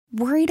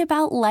Worried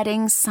about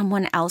letting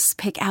someone else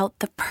pick out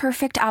the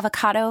perfect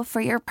avocado for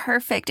your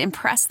perfect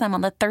impress them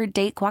on the third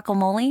date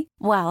guacamole?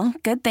 Well,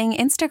 good thing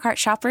Instacart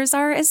shoppers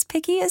are as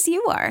picky as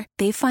you are.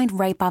 They find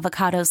ripe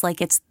avocados like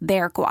it's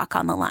their guac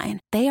on the line.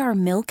 They are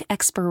milk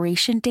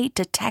expiration date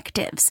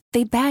detectives.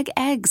 They bag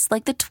eggs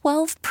like the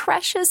 12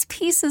 precious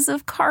pieces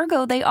of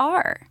cargo they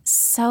are.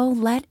 So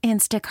let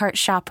Instacart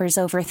shoppers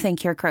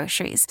overthink your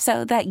groceries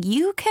so that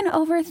you can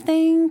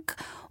overthink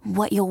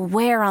what you'll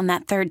wear on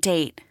that third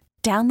date.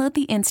 Download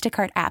the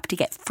Instacart app to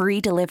get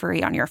free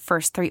delivery on your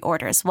first 3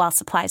 orders while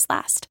supplies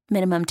last.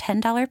 Minimum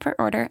 $10 per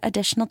order.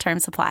 Additional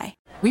terms apply.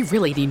 We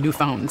really need new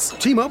phones.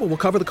 T-Mobile will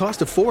cover the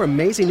cost of 4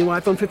 amazing new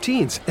iPhone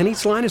 15s, and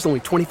each line is only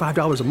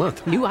 $25 a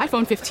month. New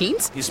iPhone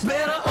 15s? It's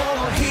better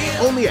over here.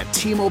 Only at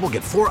T-Mobile,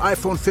 get 4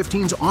 iPhone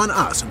 15s on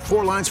us and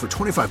 4 lines for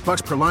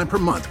 $25 per line per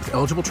month with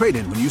eligible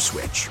trade-in when you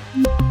switch.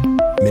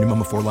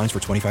 Minimum of 4 lines for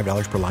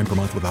 $25 per line per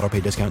month with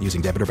autopay discount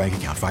using debit or bank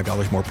account.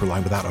 $5 more per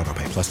line without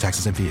autopay, plus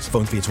taxes and fees.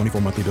 Phone fee at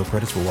 24 monthly bill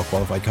credits for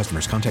well-qualified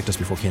customers. Contact us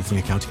before canceling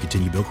account to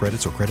continue bill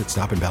credits or credit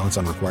stop and balance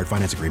on required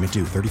finance agreement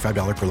due.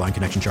 $35 per line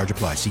connection charge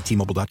applies. See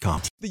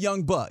T-Mobile.com. The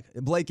young buck,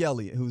 Blake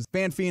Elliott, who's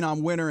fan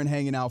phenom winner and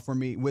hanging out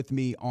with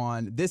me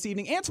on this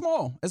evening and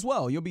tomorrow as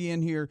well. You'll be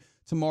in here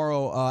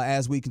tomorrow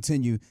as we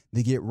continue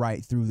to get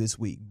right through this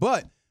week.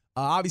 But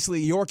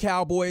obviously your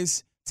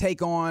Cowboys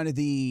take on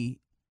the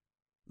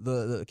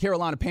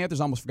Carolina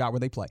Panthers. I almost forgot where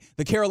they play.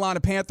 The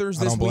Carolina Panthers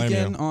this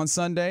weekend on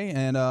Sunday.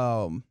 And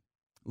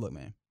look,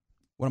 man,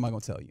 what am I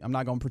going to tell you? I'm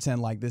not going to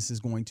pretend like this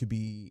is going to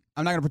be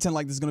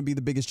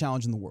the biggest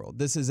challenge in the world.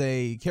 This is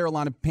a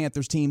Carolina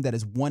Panthers team that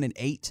is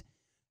 1-8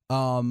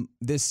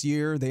 this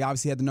year. They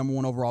obviously had the number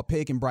 1 overall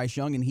pick in Bryce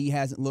Young, and he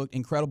hasn't looked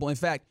incredible. In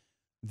fact,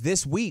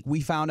 this week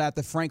we found out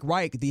that Frank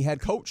Reich, the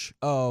head coach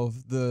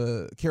of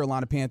the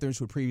Carolina Panthers,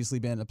 who had previously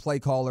been a play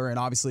caller and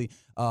obviously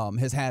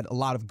has had a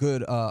lot of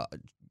good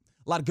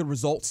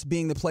results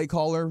being the play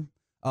caller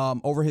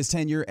over his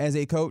tenure as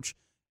a coach.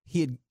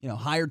 He had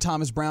hired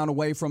Thomas Brown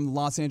away from the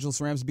Los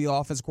Angeles Rams to be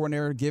offensive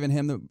coordinator, giving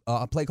him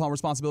the play calling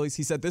responsibilities.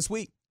 He said this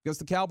week against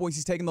the Cowboys,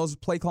 he's taking those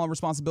play calling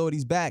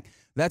responsibilities back.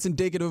 That's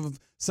indicative of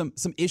some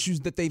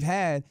issues that they've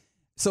had.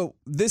 So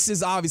this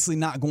is obviously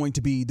not going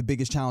to be the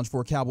biggest challenge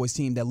for a Cowboys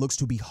team that looks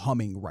to be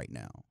humming right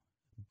now.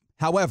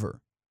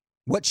 However,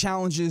 what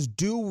challenges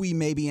do we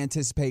maybe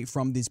anticipate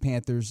from these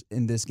Panthers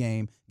in this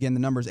game? Again, the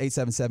number is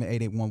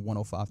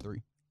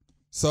 877-881-1053.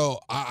 So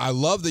I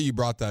love that you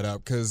brought that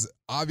up because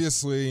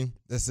obviously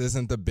this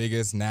isn't the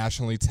biggest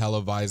nationally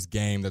televised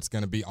game that's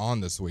going to be on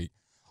this week.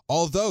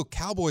 Although,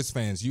 Cowboys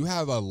fans, you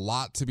have a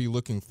lot to be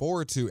looking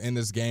forward to in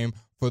this game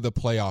for the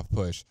playoff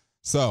push.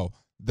 So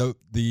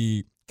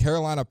the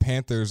Carolina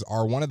Panthers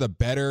are one of the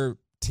better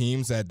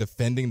teams at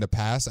defending the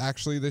pass,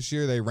 actually, this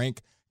year. They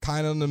rank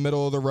kind of in the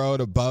middle of the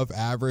road, above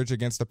average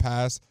against the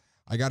pass.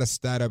 I got a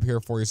stat up here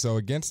for you. So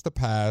against the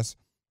pass,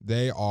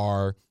 they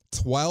are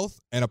 12th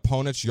in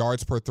opponent's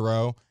yards per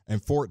throw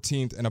and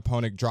 14th in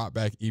opponent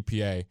dropback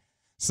EPA.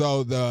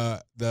 So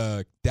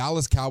the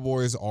Dallas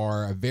Cowboys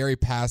are a very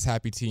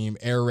pass-happy team,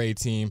 air raid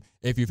team,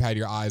 if you've had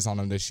your eyes on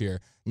them this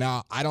year.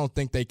 Now, I don't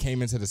think they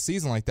came into the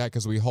season like that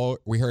because we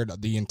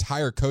heard the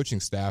entire coaching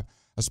staff,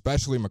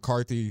 especially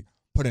McCarthy,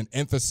 put an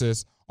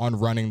emphasis on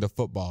running the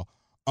football.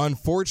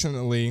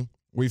 Unfortunately,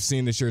 we've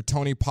seen this year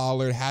Tony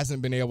Pollard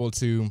hasn't been able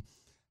to,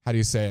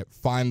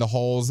 find the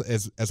holes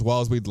as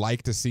well as we'd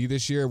like to see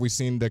this year. We've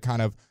seen the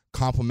kind of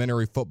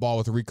complementary football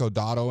with Rico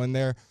Dotto in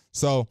there.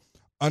 So,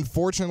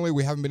 unfortunately,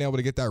 we haven't been able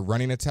to get that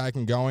running attack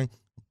and going.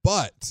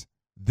 But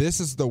this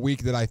is the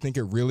week that I think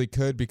it really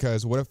could,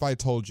 because what if I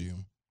told you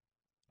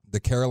the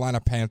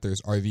Carolina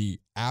Panthers are the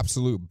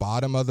absolute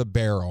bottom of the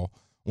barrel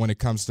when it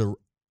comes to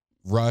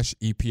rush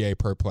EPA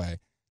per play?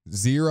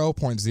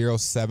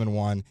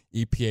 0.071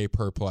 EPA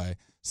per play.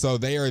 So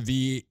they are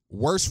the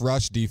worst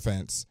rush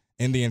defense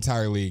in the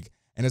entire league.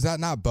 And does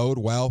that not bode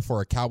well for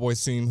a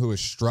Cowboys team who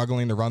is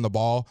struggling to run the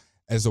ball?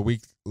 As a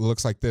week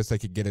looks like this, they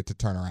could get it to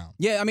turn around.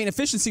 Yeah, I mean,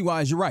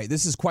 efficiency-wise, you're right.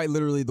 This is quite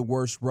literally the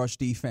worst rush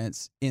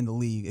defense in the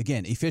league.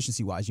 Again,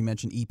 efficiency-wise, you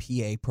mentioned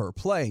EPA per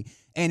play.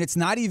 And it's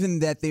not even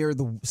that they're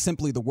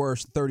simply the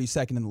worst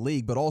 32nd in the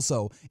league, but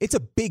also it's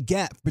a big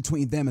gap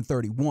between them and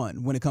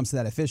 31 when it comes to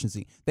that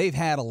efficiency. They've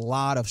had a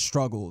lot of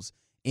struggles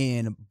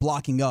in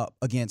blocking up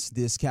against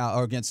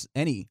against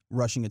any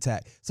rushing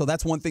attack. So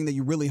that's one thing that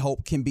you really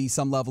hope can be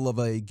some level of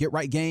a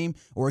get-right game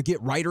or a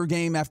get-righter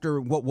game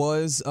after what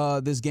was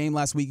this game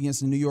last week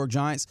against the New York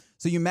Giants.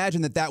 So you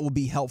imagine that will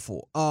be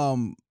helpful.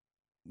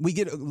 We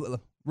get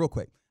real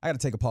quick. I got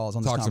to take a pause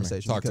on this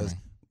conversation because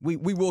we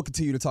will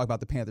continue to talk about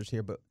the Panthers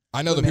here, but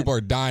I know people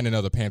are dying to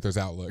know the Panthers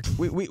outlook.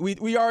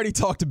 We already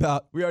talked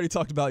about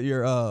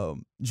your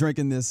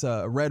drinking this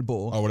Red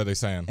Bull. Oh, what are they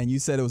saying? And you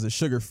said it was a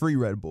sugar-free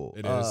Red Bull.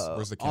 It is.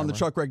 Where's the camera? On the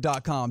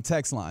truckwreck.com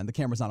text line. The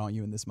camera's not on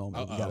you in this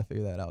moment. You got to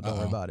figure that out. Don't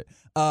worry about it.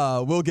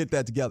 We'll get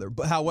that together.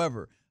 But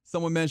however,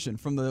 someone mentioned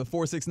from the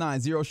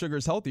 469, zero sugar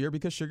is healthier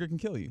because sugar can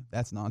kill you.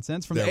 That's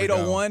nonsense. From the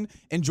 801,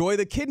 enjoy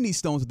the kidney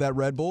stones with that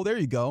Red Bull. There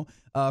you go.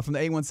 From the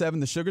 817,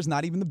 the sugar's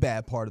not even the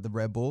bad part of the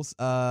Red Bulls.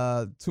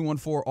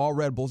 214, all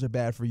Red Bulls are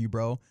bad for you,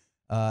 bro.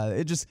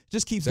 It just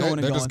keeps going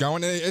and going. They're just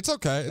going. It's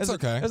okay. It's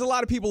okay. There's a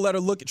lot of people that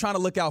are trying to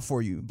look out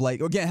for you,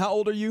 Blake. Again, how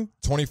old are you?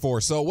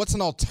 24. So what's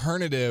an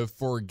alternative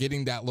for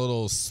getting that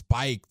little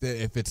spike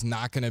that if it's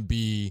not going to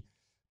be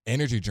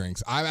energy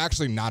drinks? I'm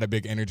actually not a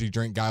big energy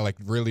drink guy, like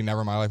really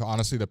never in my life.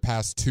 Honestly, the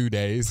past 2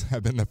 days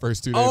have been the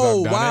first 2 days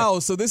I've done wow.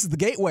 it. So this is the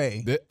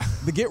gateway.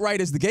 The Get Right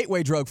is the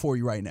gateway drug for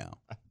you right now.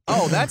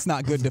 Oh, that's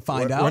not good to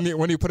find out.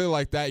 When you put it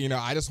like that,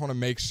 I just want to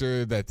make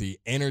sure that the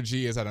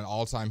energy is at an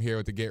all-time here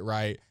with the Get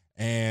Right.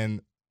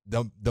 And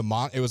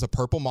it was a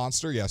purple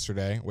Monster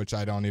yesterday, which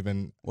I don't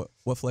even.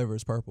 What flavor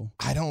is purple?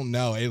 I don't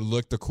know. It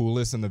looked the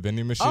coolest in the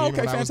vending machine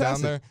when I was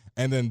down there.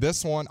 And then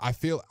this one, I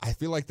feel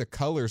like the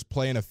colors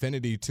play an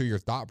affinity to your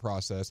thought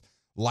process.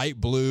 Light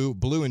blue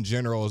in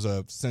general is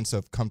a sense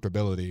of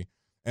comfortability.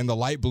 And the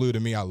light blue, to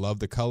me, I love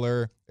the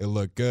color. It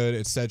looked good.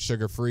 It said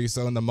sugar-free.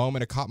 So in the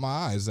moment, it caught my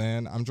eyes,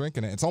 and I'm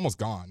drinking it. It's almost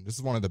gone. This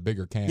is one of the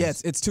bigger cans. Yeah,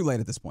 it's too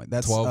late at this point.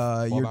 That's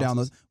 12 you're down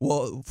ounces? those.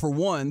 Well, for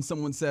one,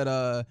 someone said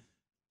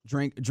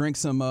drink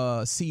some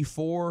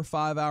C4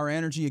 5-hour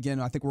energy. Again,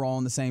 I think we're all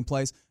in the same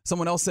place.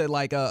 Someone else said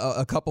like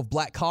a cup of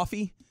black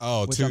coffee.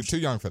 Oh, too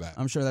young for that.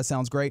 I'm sure that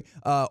sounds great.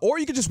 Or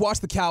you could just watch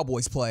the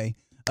Cowboys play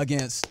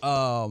against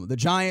the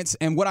Giants,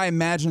 and what I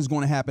imagine is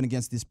going to happen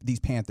against these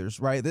Panthers.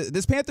 Right,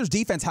 this Panthers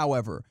defense,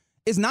 however,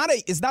 is not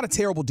a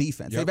terrible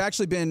defense. Yep. They've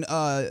actually been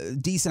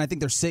decent. I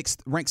think they're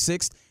ranked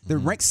sixth. They're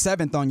ranked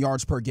 7th on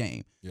yards per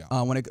game. Yeah.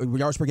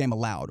 Yards per game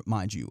allowed,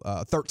 mind you,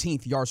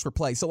 13th yards per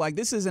play. So like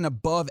this is an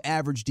above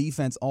average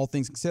defense, all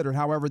things considered.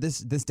 However,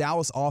 this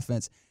Dallas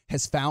offense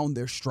has found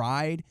their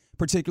stride,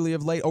 particularly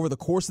of late. Over the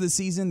course of the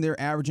season, they're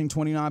averaging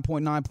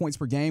 29.9 points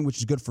per game, which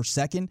is good for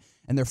second,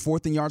 and they're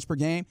 4th in yards per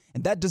game.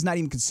 And that does not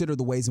even consider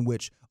the ways in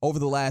which over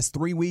the last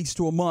 3 weeks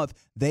to a month,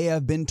 they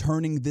have been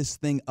turning this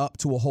thing up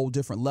to a whole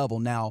different level.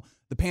 Now,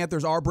 the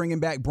Panthers are bringing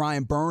back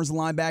Brian Burns, the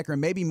linebacker,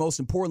 and maybe most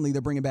importantly,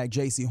 they're bringing back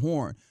J.C.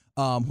 Horn,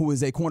 who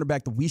is a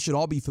cornerback that we should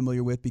all be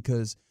familiar with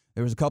because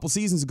there was a couple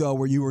seasons ago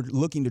where you were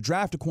looking to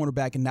draft a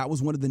cornerback, and that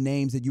was one of the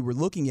names that you were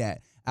looking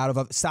at out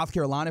of South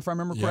Carolina, if I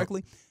remember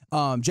correctly.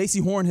 J.C.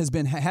 Horn has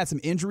had some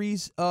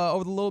injuries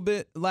over the little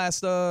bit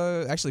last.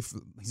 Actually,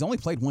 he's only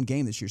played one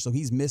game this year, so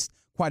he's missed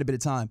quite a bit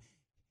of time.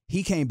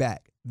 He came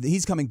back.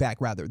 He's coming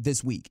back rather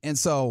this week, and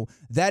so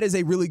that is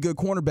a really good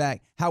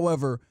cornerback.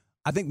 However,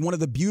 I think one of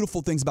the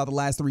beautiful things about the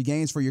last 3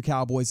 games for your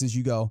Cowboys is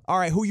you go, all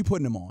right, who are you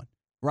putting him on,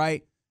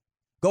 right?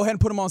 Go ahead and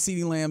put him on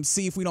CeeDee Lamb,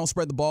 see if we don't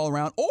spread the ball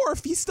around, or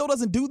if he still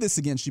doesn't do this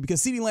against you,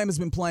 because CeeDee Lamb has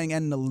been playing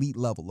at an elite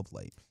level of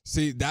late.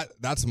 See,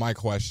 that's my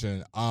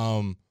question.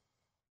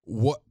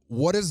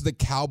 What is the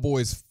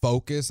Cowboys'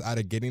 focus out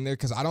of getting there?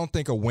 Because I don't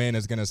think a win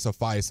is going to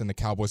suffice in the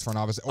Cowboys front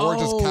office,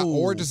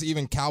 or just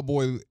even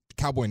Cowboy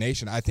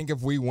Nation. I think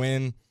if we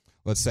win,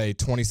 let's say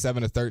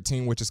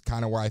 27-13, which is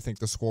kind of where I think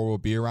the score will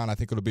be around. I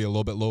think it'll be a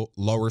little bit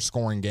lower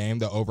scoring game.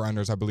 The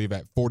over-unders, I believe,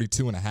 at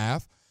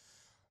 42.5.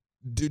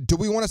 Do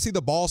we want to see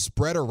the ball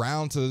spread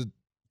around to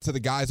the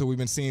guys that we've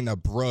been seeing?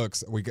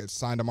 Brooks, we get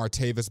signed to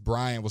Martavis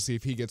Bryant. We'll see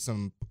if he gets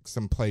some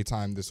play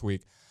time this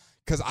week.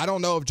 Because I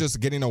don't know if just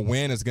getting a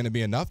win is going to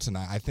be enough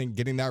tonight. I think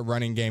getting that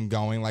running game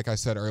going, like I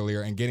said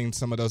earlier, and getting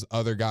some of those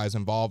other guys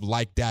involved,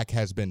 like Dak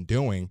has been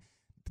doing,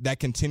 that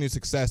continued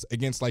success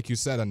against, like you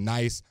said, a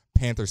nice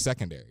Panther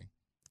secondary.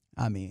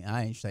 I mean,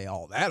 I ain't say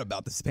all that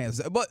about the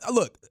Panthers. But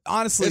look,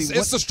 honestly.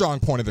 It's the strong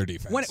point of their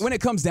defense. When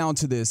it comes down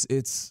to this,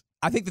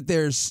 I think that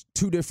there's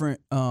 2 different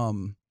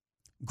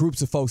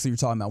groups of folks that you're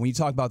talking about. When you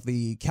talk about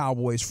the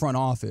Cowboys front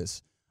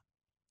office,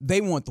 they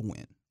want the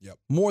win. Yep.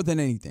 More than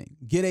anything,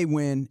 get a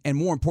win, and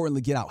more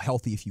importantly, get out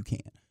healthy if you can.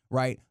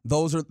 Right?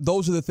 Those are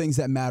the things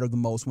that matter the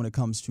most when it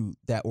comes to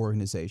that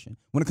organization.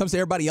 When it comes to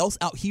everybody else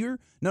out here,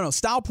 no,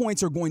 style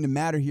points are going to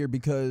matter here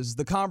because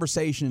the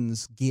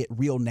conversations get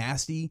real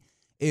nasty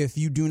if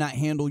you do not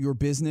handle your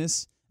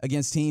business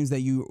against teams that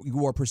you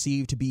are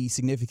perceived to be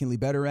significantly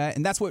better at.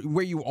 And that's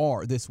where you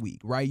are this week,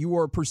 right? You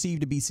are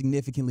perceived to be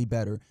significantly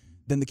better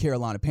than the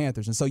Carolina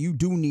Panthers. And so you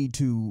do need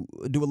to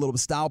do a little bit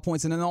of style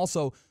points. And then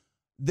also,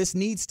 this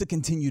needs to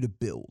continue to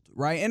build,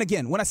 right? And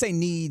again, when I say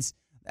needs,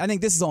 I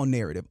think this is all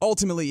narrative.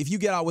 Ultimately, if you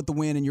get out with the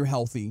win and you're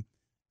healthy,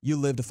 you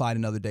live to fight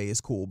another day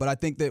is cool. But I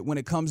think that when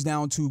it comes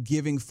down to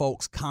giving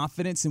folks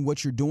confidence in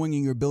what you're doing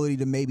and your ability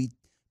to maybe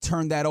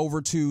turn that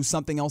over to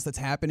something else that's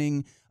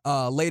happening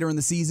later in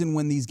the season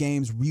when these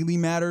games really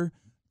matter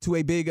to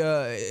a big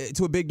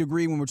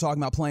degree, when we're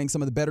talking about playing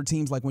some of the better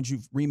teams, like once you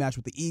rematch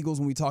with the Eagles,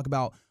 when we talk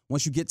about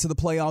once you get to the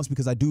playoffs,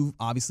 because I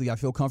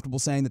feel comfortable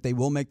saying that they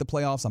will make the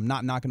playoffs. I'm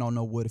not knocking on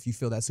no wood. If you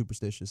feel that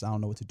superstitious, I don't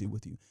know what to do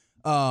with you.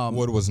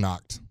 Wood was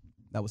knocked.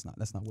 That's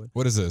not wood.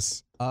 What is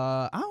this?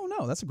 I don't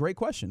know. That's a great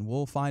question.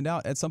 We'll find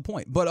out at some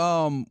point. But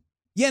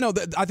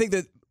I think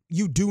that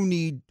you do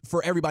need,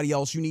 for everybody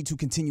else, you need to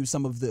continue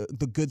some of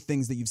the good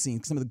things that you've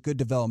seen, some of the good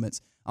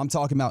developments. I'm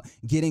talking about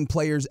getting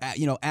players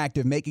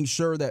active, making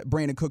sure that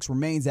Brandon Cooks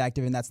remains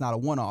active, and that's not a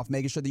one-off,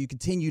 making sure that you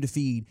continue to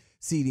feed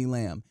CeeDee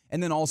Lamb.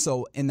 And then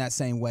also, in that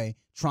same way,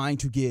 trying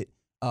to get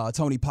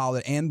Tony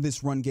Pollard and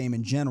this run game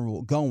in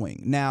general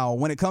going. Now,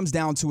 when it comes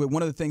down to it,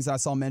 one of the things I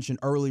saw mentioned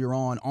earlier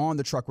on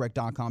the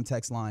truckwreck.com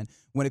text line,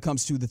 when it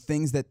comes to the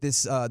things that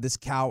this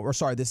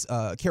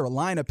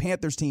Carolina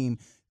Panthers team,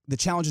 the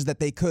challenges that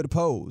they could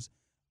pose.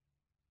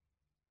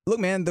 Look,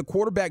 man, the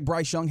quarterback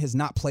Bryce Young has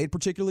not played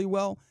particularly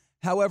well.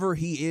 However,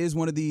 he is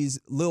one of these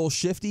little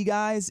shifty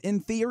guys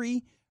in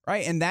theory,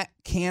 right? And that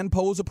can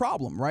pose a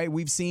problem, right?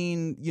 We've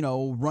seen,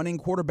 running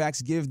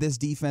quarterbacks give this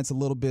defense a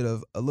little bit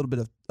of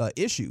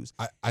issues.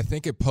 I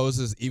think it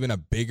poses even a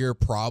bigger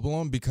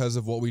problem because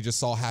of what we just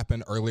saw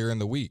happen earlier in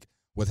the week.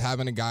 With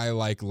having a guy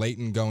like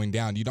Leighton going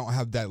down, you don't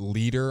have that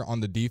leader on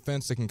the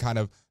defense that can kind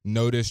of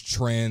notice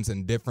trends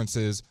and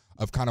differences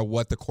of kind of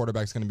what the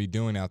quarterback's going to be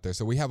doing out there.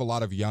 So we have a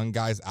lot of young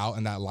guys out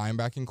in that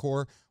linebacking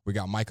core. We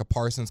got Micah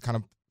Parsons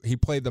he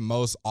played the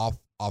most off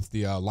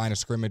the line of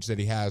scrimmage that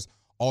he has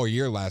all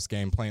year last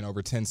game, playing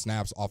over 10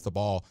 snaps off the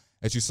ball.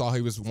 As you saw,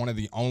 he was one of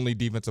the only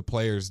defensive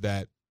players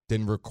that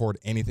didn't record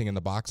anything in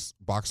the box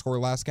score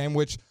last game,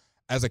 which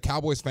as a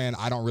Cowboys fan,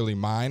 I don't really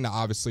mind. Now,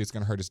 obviously, it's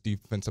going to hurt his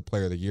Defensive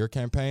Player of the Year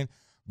campaign,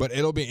 but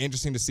it'll be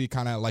interesting to see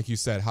kind of, like you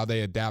said, how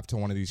they adapt to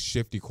one of these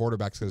shifty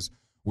quarterbacks, because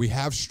we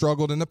have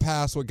struggled in the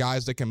past with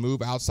guys that can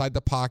move outside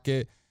the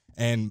pocket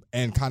and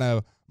kind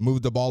of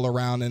move the ball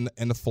around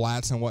in the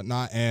flats and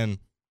whatnot. And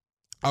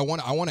I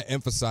want to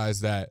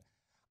emphasize that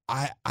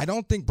I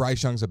don't think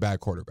Bryce Young's a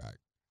bad quarterback.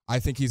 I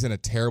think he's in a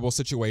terrible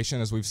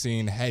situation, as we've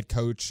seen head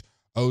coach,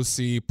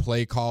 OC,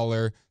 play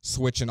caller,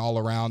 switching all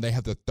around. They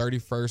have the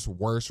 31st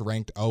worst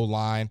ranked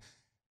O-line.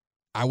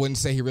 I wouldn't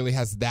say he really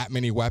has that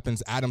many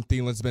weapons. Adam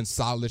Thielen's been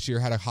solid this year,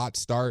 had a hot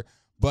start,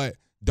 but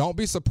don't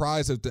be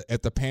surprised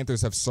if the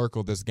Panthers have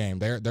circled this game.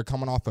 They're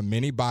coming off a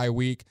mini bye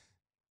week.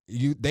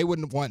 They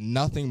wouldn't want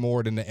nothing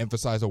more than to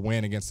emphasize a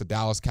win against the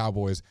Dallas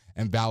Cowboys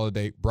and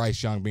validate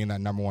Bryce Young being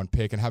that number one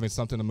pick and having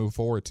something to move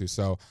forward to.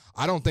 So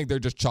I don't think they're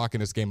just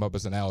chalking this game up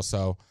as an L.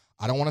 So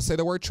I don't want to say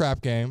the word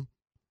trap game,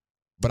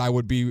 but I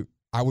would be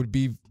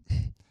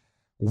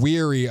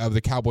weary of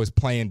the Cowboys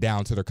playing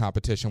down to their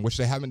competition, which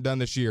they haven't done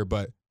this year,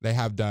 but they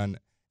have done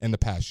in the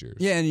past years.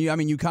 Yeah,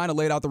 and you kind of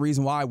laid out the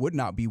reason why I would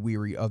not be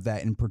weary of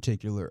that in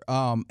particular.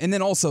 And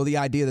then also the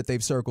idea that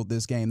they've circled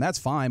this game, that's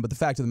fine, but the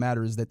fact of the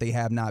matter is that they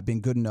have not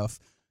been good enough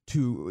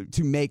to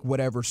make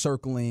whatever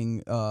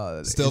circling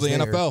still the there.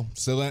 NFL,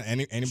 still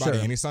anybody, sure.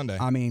 Any Sunday.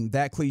 I mean,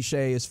 that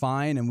cliche is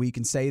fine, and we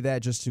can say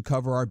that just to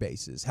cover our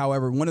bases.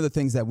 However, one of the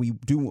things that we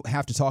do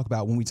have to talk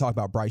about when we talk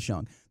about Bryce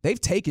Young,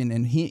 they've taken,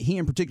 and he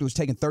in particular has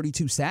taken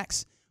 32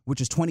 sacks, which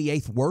is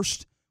 28th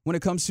worst when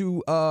it comes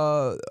to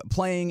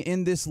playing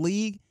in this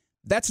league.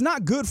 That's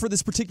not good for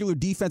this particular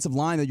defensive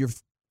line that you're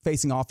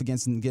facing off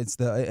against in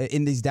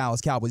these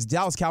Dallas Cowboys.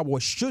 Dallas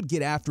Cowboys should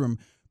get after him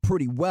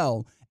pretty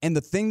well. And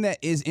the thing that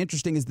is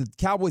interesting is the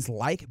Cowboys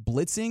like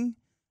blitzing.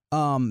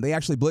 They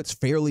actually blitz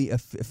fairly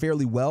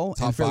well.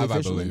 Top and fairly 5,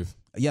 I believe.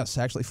 Yes,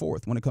 actually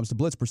 4th when it comes to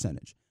blitz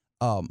percentage.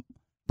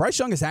 Bryce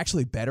Young is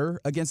actually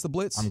better against the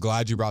blitz. I'm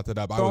glad you brought that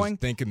up. I was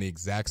thinking the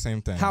exact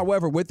same thing.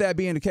 However, with that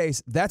being the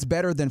case, that's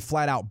better than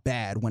flat out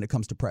bad when it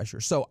comes to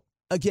pressure. So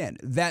again,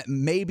 that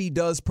maybe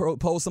does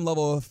pose some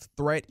level of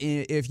threat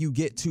if you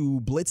get too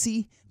blitz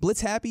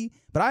happy.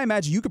 But I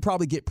imagine you could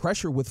probably get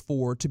pressure with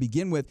 4 to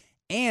begin with.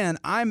 And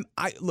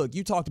look,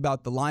 you talked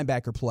about the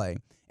linebacker play,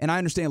 and I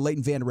understand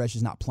Leighton Vander Esch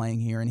is not playing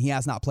here, and he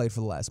has not played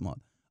for the last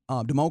month.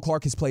 Damone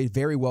Clark has played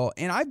very well,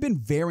 and I've been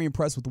very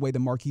impressed with the way that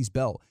Marquise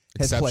Bell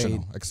has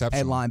played at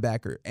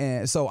linebacker.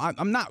 And so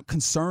I'm not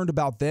concerned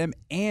about them,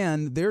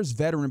 and there's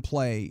veteran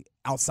play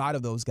outside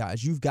of those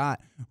guys. You've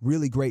got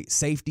really great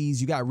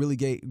safeties. You got really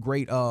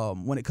great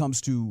when it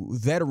comes to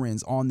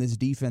veterans on this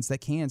defense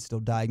that can still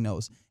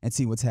diagnose and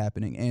see what's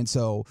happening. And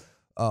so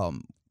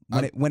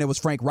when it was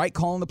Frank Reich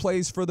calling the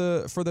plays for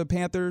the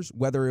Panthers,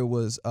 whether it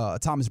was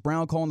Thomas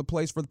Brown calling the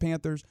plays for the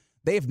Panthers,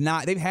 they've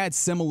had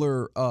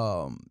similar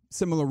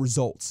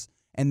results,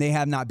 and they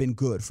have not been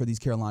good for these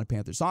Carolina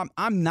Panthers. So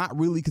I'm not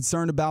really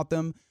concerned about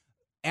them.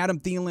 Adam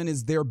Thielen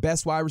is their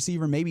best wide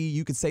receiver. Maybe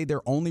you could say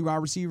their only wide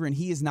receiver, and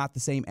he is not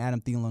the same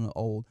Adam Thielen of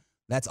old.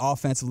 That's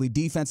offensively.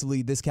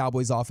 Defensively, this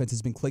Cowboys offense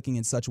has been clicking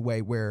in such a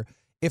way where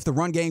if the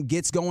run game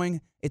gets going,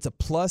 it's a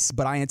plus,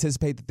 but I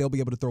anticipate that they'll be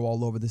able to throw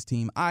all over this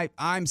team.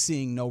 I'm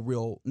seeing no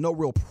real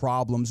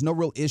problems, no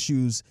real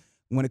issues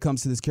when it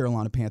comes to this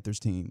Carolina Panthers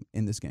team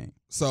in this game.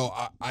 So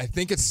I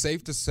think it's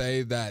safe to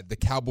say that the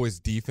Cowboys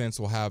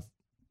defense will have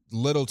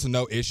little to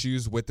no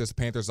issues with this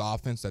Panthers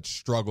offense that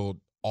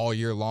struggled all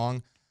year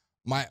long.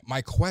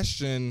 My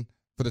question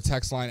for the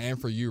text line and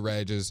for you,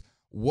 Reg, is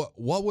what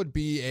would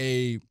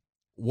be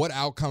what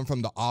outcome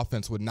from the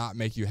offense would not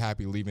make you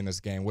happy leaving this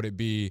game? Would it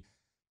be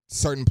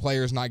certain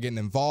players not getting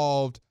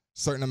involved,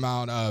 certain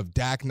amount of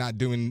Dak not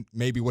doing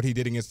maybe what he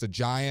did against the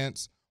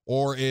Giants,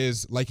 or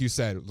is, like you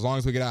said, as long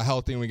as we get out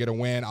healthy and we get a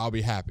win, I'll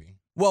be happy?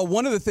 Well,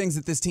 one of the things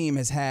that this team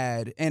has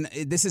had, and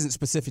this isn't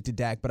specific to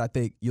Dak, but I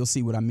think you'll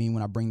see what I mean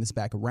when I bring this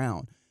back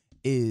around,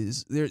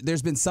 is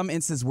there's been some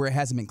instances where it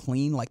hasn't been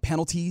clean. Like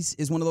penalties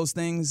is one of those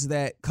things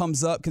that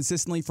comes up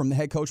consistently from the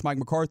head coach, Mike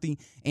McCarthy,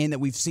 and that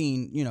we've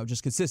seen,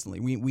 just consistently.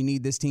 We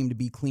need this team to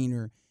be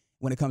cleaner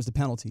when it comes to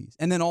penalties.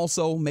 And then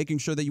also making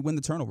sure that you win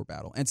the turnover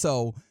battle. And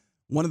so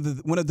one of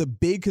the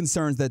big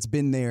concerns that's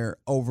been there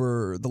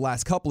over the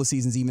last couple of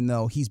seasons, even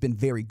though he's been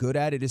very good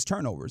at it, is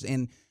turnovers.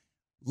 And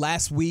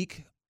last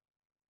week,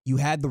 you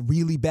had the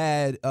really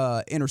bad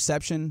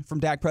interception from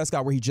Dak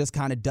Prescott where he just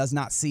kind of does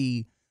not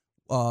see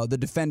the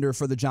defender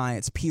for the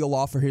Giants peel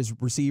off for his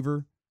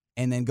receiver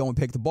and then go and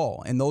pick the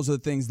ball. And those are the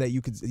things that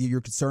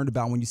you're concerned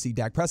about when you see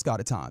Dak Prescott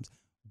at times.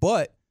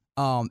 But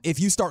if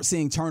you start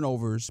seeing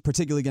turnovers,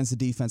 particularly against a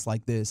defense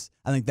like this,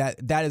 I think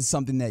that is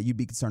something that you'd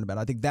be concerned about.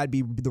 I think that'd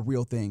be the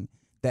real thing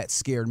that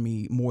scared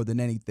me more than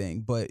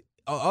anything. But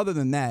other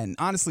than that, and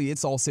honestly,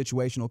 it's all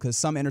situational because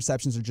some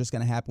interceptions are just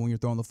going to happen when you're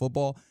throwing the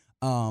football.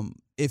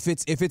 If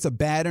it's a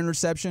bad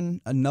interception,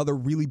 another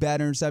really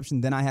bad interception,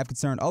 then I have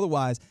concern.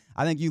 Otherwise,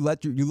 I think you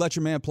let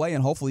your man play,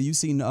 and hopefully you've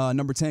seen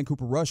number 10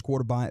 Cooper Rush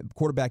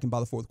quarterbacking by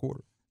the fourth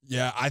quarter.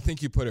 Yeah, I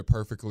think you put it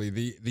perfectly.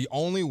 The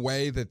only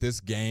way that this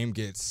game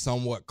gets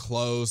somewhat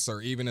close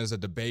or even as a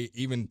debate,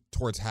 even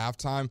towards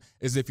halftime,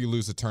 is if you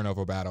lose the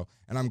turnover battle.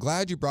 And I'm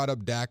glad you brought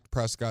up Dak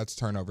Prescott's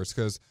turnovers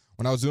because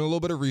when I was doing a little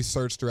bit of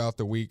research throughout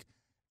the week,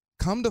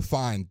 come to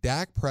find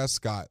Dak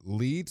Prescott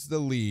leads the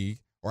league,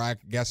 or I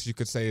guess you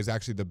could say is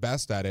actually the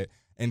best at it,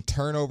 in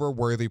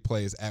turnover-worthy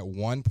plays at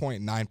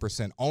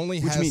 1.9%. Only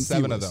has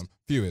 7 of them.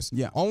 Fewest.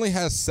 Yeah. Only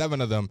has 7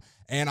 of them.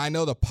 And I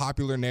know the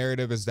popular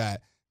narrative is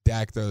that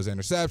Dak throws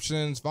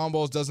interceptions,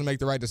 fumbles, doesn't make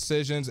the right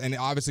decisions, and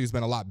obviously he's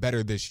been a lot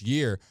better this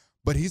year,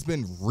 but he's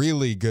been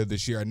really good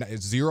this year.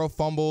 0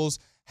 fumbles,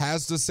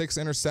 has the 6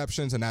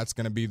 interceptions, and that's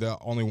going to be the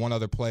only one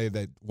other play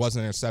that was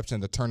an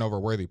interception, the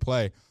turnover-worthy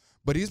play.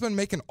 But he's been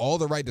making all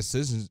the right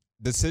decisions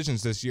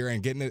this year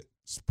and getting it,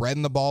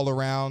 spreading the ball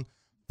around,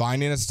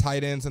 finding his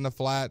tight ends in the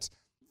flats,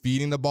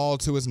 feeding the ball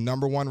to his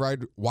number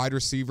 1 wide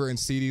receiver in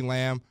CeeDee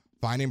Lamb,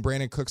 finding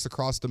Brandon Cooks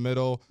across the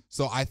middle.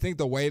 So I think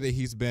the way that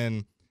he's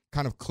been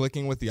kind of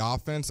clicking with the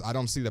offense, I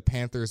don't see the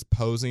Panthers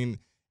posing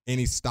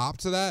any stop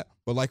to that.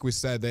 But like we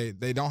said,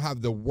 they don't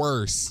have the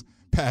worst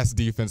pass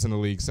defense in the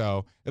league.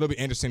 So it'll be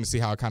interesting to see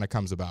how it kind of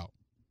comes about.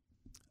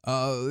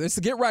 It's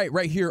the Get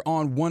Right here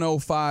on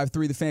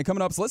 105.3 The Fan.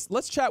 Coming up, so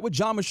let's chat with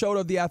Jon Machota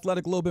of The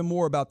Athletic a little bit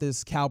more about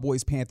this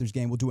Cowboys-Panthers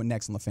game. We'll do it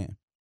next on The Fan.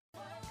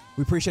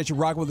 We appreciate you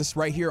rocking with us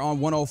right here on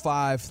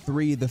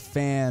 105.3 The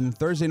Fan.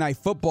 Thursday Night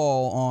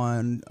Football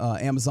on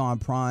Amazon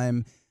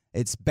Prime.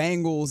 It's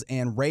Bengals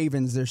and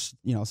Ravens. They're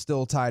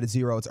still tied at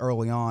 0. It's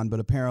early on, but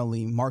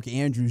apparently Mark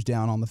Andrews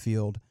down on the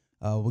field.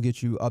 We'll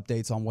get you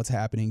updates on what's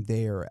happening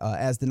there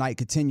as the night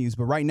continues.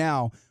 But right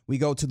now, we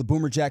go to the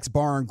Boomer Jack's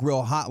Bar and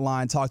Grill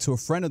hotline, talk to a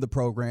friend of the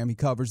program. He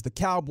covers the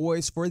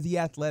Cowboys for The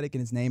Athletic,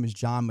 and his name is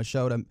Jon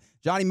Machota.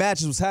 Johnny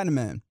Matches, what's happening,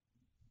 man?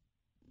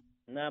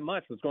 Not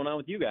much. What's going on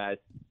with you guys?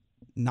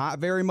 Not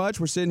very much.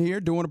 We're sitting here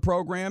doing a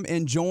program,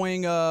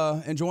 enjoying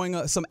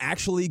some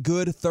actually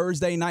good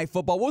Thursday night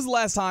football. What was the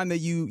last time that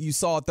you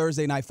saw a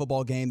Thursday night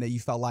football game that you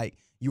felt like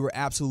you were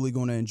absolutely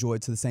going to enjoy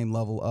to the same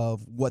level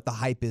of what the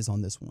hype is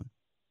on this one?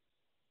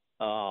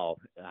 Oh,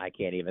 I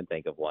can't even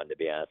think of one, to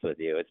be honest with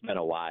you. It's been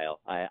a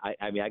while. I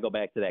mean, I go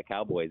back to that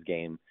Cowboys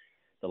game.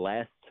 The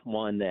last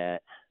one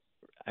that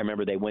I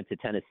remember, they went to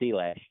Tennessee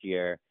last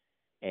year,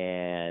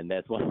 and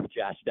that's when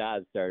Josh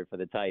Dobbs started for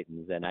the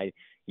Titans. And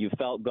you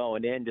felt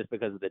going in, just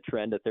because of the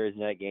trend of Thursday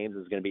night games, it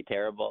was going to be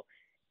terrible,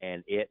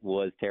 and it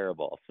was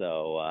terrible.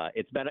 So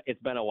it's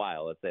been a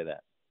while, let's say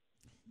that.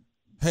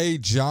 Hey,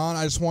 John,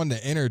 I just wanted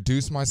to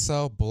introduce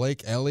myself,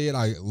 Blake Elliott.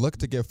 I look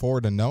to get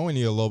forward to knowing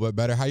you a little bit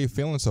better. How you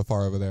feeling so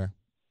far over there?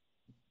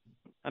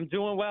 I'm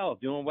doing well.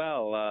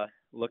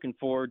 Looking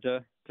forward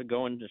to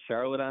going to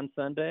Charlotte on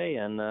Sunday,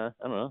 and I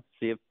don't know,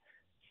 see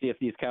if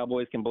these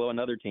Cowboys can blow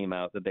another team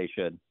out that they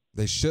should.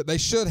 They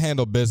should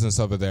handle business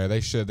over there. They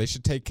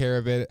should take care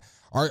of it.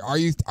 Are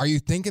you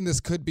thinking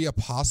this could be a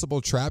possible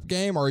trap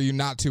game, or are you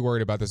not too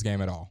worried about this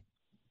game at all?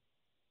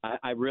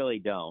 I really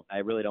don't. I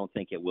really don't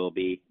think it will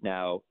be.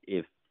 Now,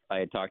 if I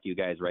had talked to you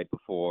guys right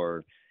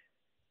before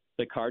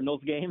the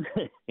Cardinals game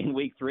in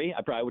Week 3,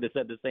 I probably would have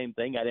said the same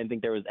thing. I didn't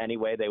think there was any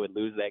way they would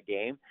lose that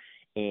game.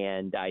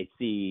 And I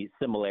see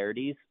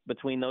similarities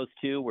between those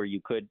two where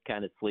you could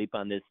kind of sleep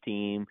on this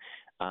team.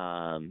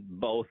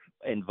 Both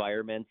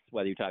environments,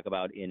 whether you talk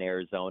about in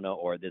Arizona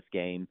or this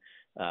game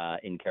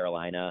in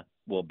Carolina,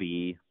 will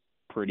be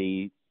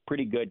pretty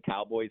good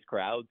Cowboys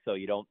crowd. So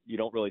you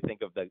don't really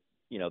think of the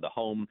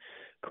home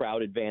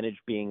crowd advantage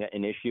being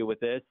an issue with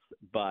this,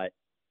 but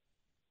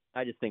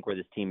I just think where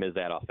this team is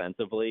at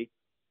offensively,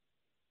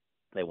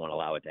 they won't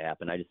allow it to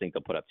happen. I just think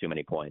they'll put up too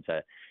many points.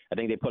 I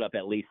think they put up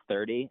at least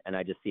 30, and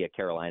I just see a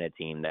Carolina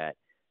team that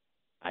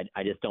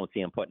I just don't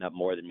see them putting up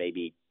more than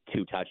maybe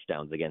 2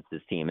 touchdowns against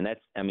this team. And that's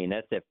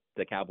if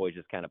the Cowboys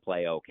just kind of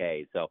play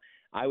okay. So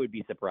I would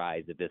be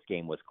surprised if this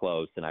game was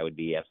close, and I would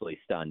be absolutely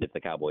stunned if the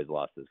Cowboys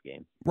lost this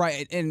game.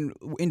 Right. And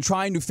in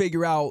trying to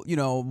figure out,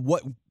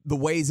 what the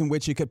ways in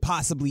which it could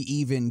possibly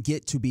even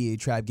get to be a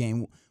trap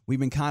game, we've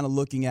been kind of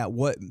looking at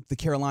what the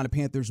Carolina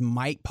Panthers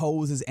might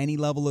pose as any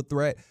level of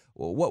threat.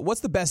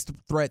 What's the best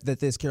threat that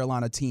this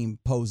Carolina team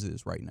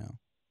poses right now?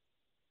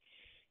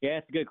 Yeah,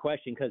 it's a good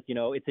question because,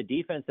 it's a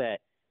defense that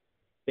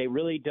they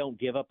really don't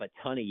give up a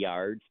ton of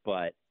yards,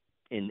 but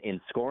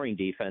in scoring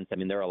defense, I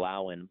mean, they're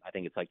allowing, I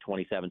think it's like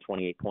 27,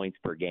 28 points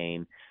per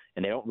game,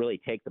 and they don't really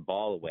take the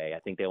ball away. I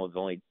think they've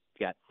only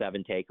got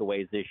 7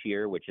 takeaways this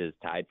year, which is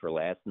tied for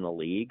last in the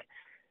league.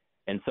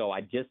 And so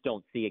I just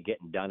don't see it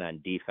getting done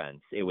on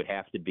defense. It would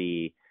have to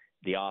be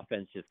the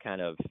offense just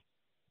kind of,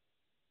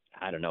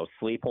 I don't know,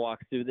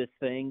 sleepwalks through this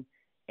thing,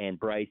 and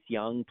Bryce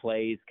Young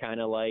plays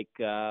kind of like,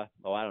 I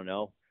don't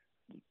know,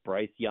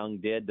 Bryce Young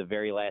did the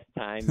very last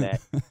time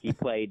that he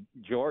played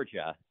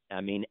Georgia.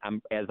 I mean,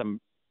 I'm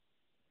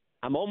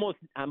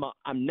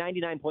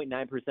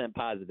 99.9%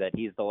 positive that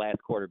he's the last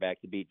quarterback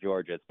to beat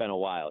Georgia. It's been a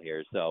while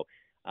here, so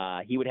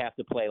he would have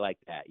to play like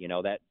that. You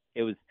know, that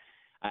it was.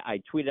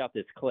 I tweeted out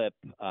this clip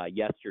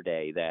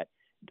yesterday that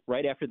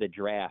right after the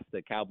draft,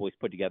 the Cowboys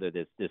put together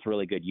this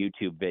really good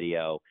YouTube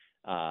video.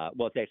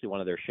 Well, it's actually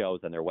one of their shows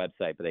on their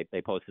website, but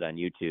they posted on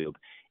YouTube,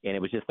 and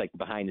it was just like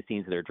behind the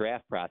scenes of their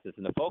draft process,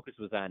 and the focus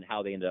was on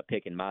how they ended up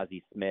picking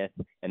Mozzie Smith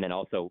and then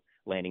also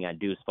landing on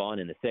Deuce Vaughn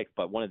in the 6th.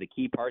 But one of the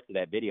key parts of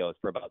that video is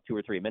for about 2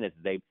 or 3 minutes,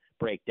 they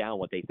break down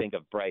what they think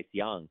of Bryce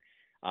Young,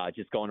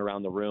 just going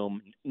around the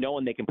room,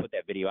 knowing they can put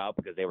that video out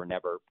because they were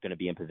never going to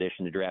be in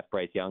position to draft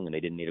Bryce Young and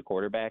they didn't need a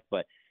quarterback.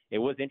 But it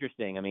was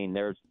interesting. I mean,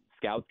 there's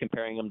scouts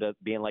comparing him to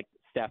being like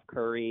Steph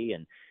Curry,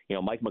 and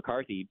Mike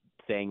McCarthy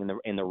saying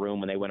in the room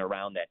when they went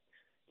around that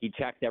he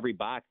checked every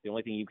box. The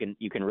only thing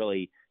you can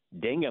really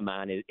ding him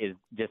on is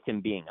just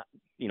him being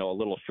a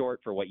little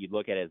short for what you'd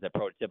look at as a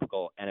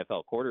prototypical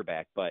NFL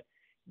quarterback. But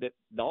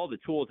all the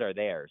tools are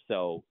there.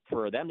 So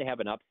for them to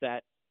have an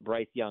upset,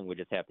 Bryce Young would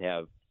just have to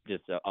have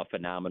just a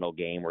phenomenal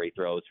game where he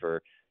throws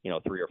for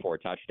 3 or 4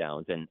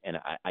 touchdowns, and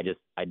I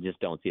just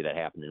don't see that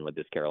happening with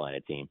this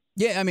Carolina team.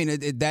 Yeah, I mean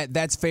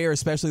that's fair,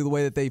 especially the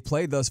way that they've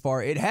played thus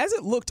far. It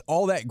hasn't looked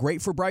all that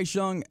great for Bryce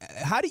Young.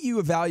 How do you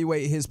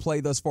evaluate his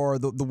play thus far?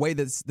 The way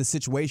that the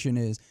situation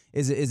is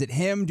it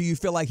him? Do you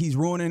feel like he's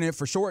ruining it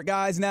for short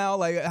guys now?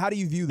 Like, how do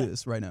you view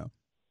this right now?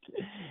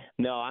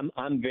 No,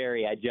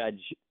 I judge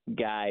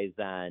guys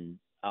on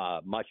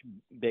much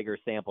bigger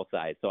sample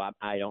size. So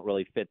I don't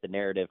really fit the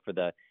narrative for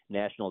the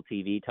national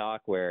TV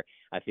talk where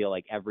I feel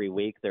like every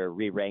week they're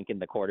re-ranking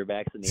the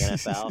quarterbacks in the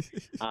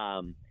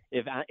NFL.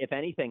 If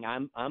anything,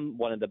 I'm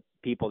one of the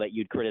people that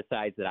you'd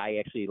criticize that I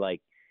actually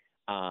like.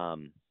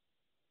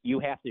 You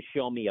have to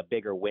show me a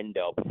bigger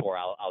window before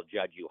I'll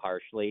judge you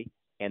harshly.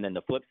 And then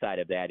the flip side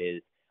of that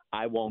is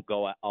I won't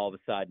go all of a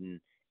sudden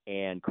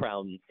and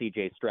crown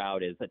C.J.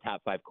 Stroud as a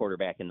top 5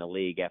 quarterback in the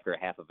league after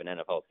half of an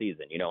NFL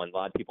season, and a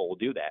lot of people will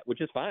do that,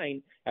 which is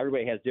fine.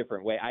 Everybody has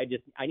different way. I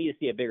need to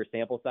see a bigger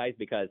sample size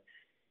because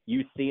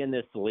you see in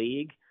this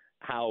league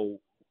how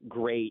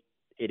great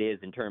it is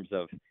in terms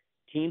of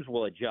teams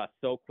will adjust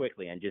so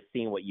quickly and just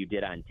seeing what you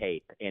did on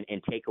tape and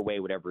take away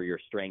whatever your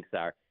strengths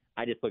are.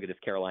 I just look at this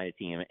Carolina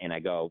team and I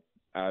go,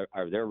 are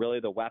there really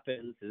the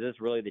weapons? Is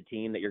this really the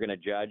team that you're going to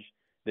judge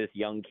this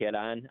young kid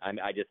on?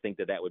 I just think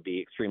that would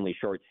be extremely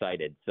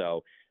short-sighted.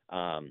 So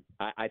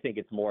I think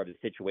it's more of the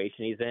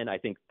situation he's in. I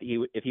think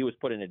if he was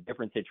put in a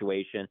different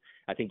situation,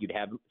 I think you'd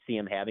see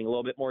him having a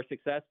little bit more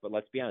success. But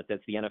let's be honest,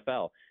 that's the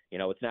NFL.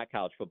 It's not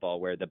college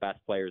football where the best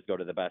players go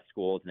to the best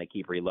schools and they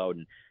keep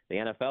reloading. The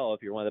NFL,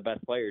 if you're one of the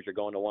best players, you're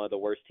going to one of the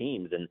worst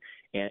teams. And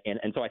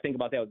so I think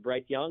about that with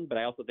Bryce Young, but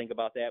I also think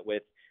about that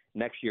with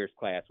next year's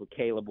class with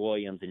Caleb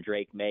Williams and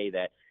Drake May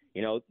that,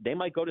 they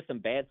might go to some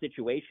bad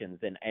situations,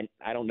 and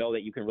I don't know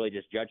that you can really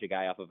just judge a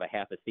guy off of a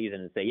half a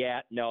season and say, yeah,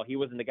 no, he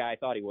wasn't the guy I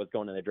thought he was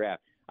going in the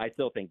draft. I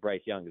still think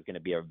Bryce Young is going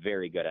to be a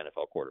very good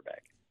NFL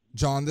quarterback.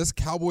 John, this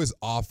Cowboys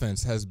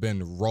offense has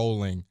been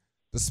rolling.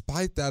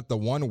 Despite that, the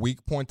one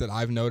weak point that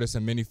I've noticed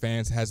in many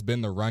fans has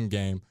been the run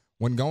game.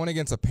 When going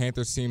against a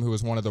Panthers team who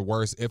is one of the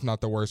worst, if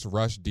not the worst,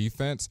 rush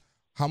defense,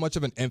 how much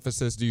of an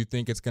emphasis do you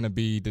think it's going to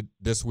be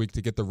this week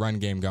to get the run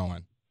game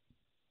going?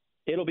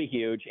 It'll be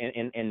huge,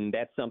 and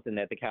that's something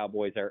that the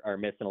Cowboys are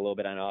missing a little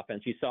bit on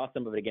offense. You saw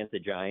some of it against the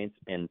Giants,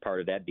 and part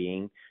of that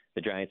being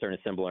the Giants are in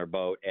a similar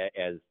boat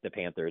as the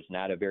Panthers.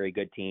 Not a very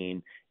good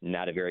team,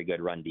 not a very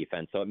good run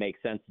defense. So it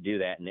makes sense to do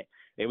that. And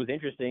it was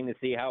interesting to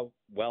see how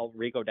well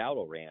Rico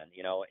Dowdle ran,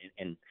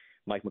 and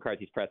Mike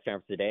McCarthy's press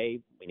conference today,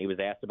 when he was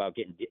asked about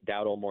getting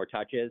Dowdle more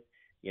touches,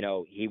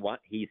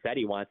 he said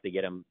he wants to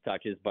get him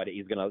touches, but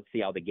he's going to see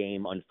how the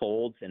game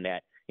unfolds and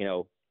that,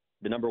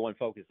 the number one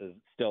focus is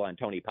still on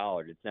Tony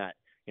Pollard. It's not,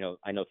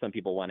 I know some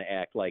people want to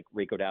act like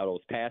Rico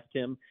Dowdle's past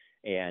him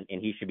and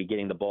he should be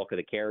getting the bulk of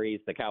the carries.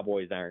 The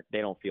Cowboys they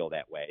don't feel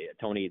that way.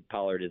 Tony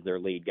Pollard is their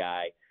lead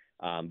guy,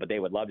 but they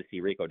would love to see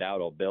Rico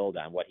Dowdle build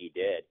on what he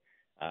did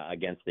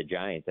against the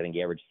Giants. I think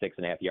he averaged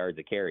 6.5 yards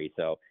a carry.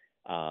 So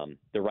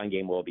the run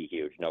game will be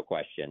huge, no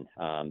question.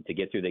 To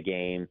get through the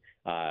game,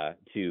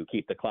 to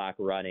keep the clock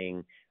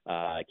running,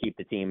 keep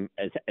the team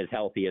as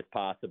healthy as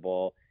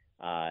possible.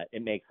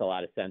 It makes a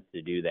lot of sense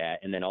to do that.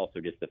 And then also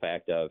just the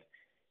fact of,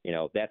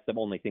 that's the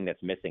only thing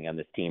that's missing on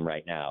this team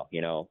right now.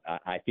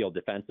 I feel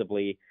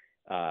defensively,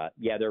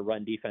 their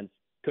run defense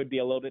could be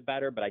a little bit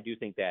better, but I do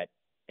think that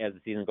as the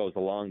season goes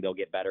along, they'll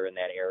get better in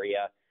that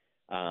area.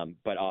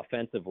 But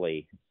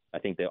offensively, I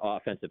think the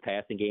offensive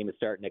passing game is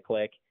starting to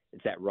click.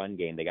 it's that run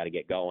game they got to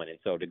get going. And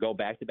so to go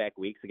back-to-back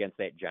weeks against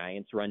that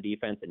Giants run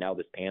defense and now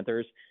this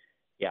Panthers,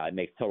 yeah, it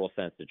makes total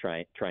sense to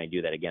try and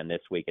do that again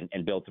this week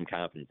and build some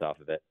confidence off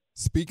of it.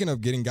 Speaking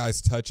of getting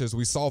guys touches,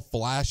 we saw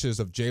flashes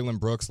of Jalen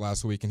Brooks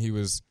last week, and he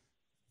was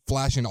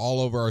flashing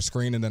all over our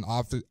screen, and then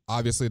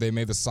obviously they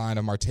made the sign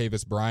of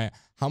Martavis Bryant.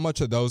 How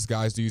much of those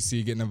guys do you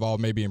see getting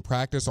involved maybe in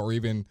practice or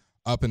even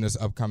up in this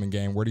upcoming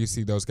game? Where do you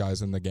see those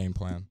guys in the game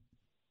plan?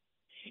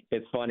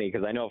 It's funny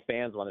because I know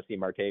fans want to see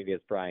Martavis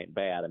Bryant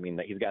bad. I mean,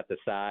 he's got the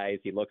size.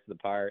 He looks the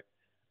part.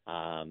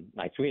 I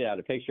tweeted out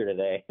a picture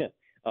today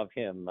of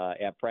him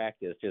at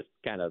practice just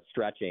kind of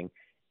stretching.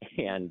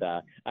 And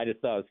I just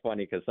thought it was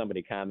funny because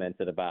somebody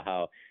commented about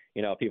how,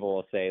 people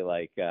will say,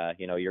 like,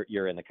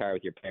 you're in the car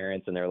with your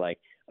parents and they're like,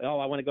 oh,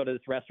 I want to go to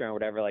this restaurant or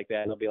whatever like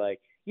that. And they'll be like,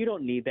 you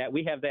don't need that.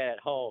 We have that at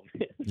home.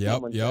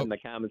 Someone said in the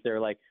comments, they were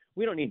like,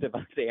 we don't need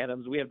Devontae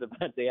Adams. We have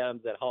Devontae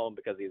Adams at home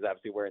because he's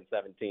obviously wearing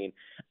 17.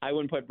 I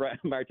wouldn't put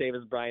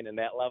Martavis Bryant in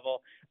that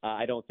level.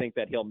 I don't think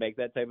that he'll make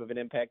that type of an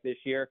impact this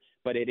year,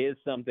 but it is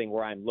something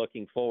where I'm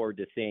looking forward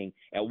to seeing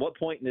at what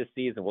point in this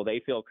season will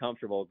they feel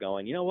comfortable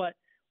going, you know what?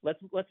 Let's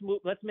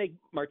make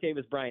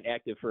Martavis Bryant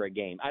active for a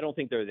game. I don't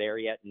think they're there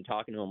yet. And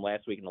talking to him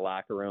last week in the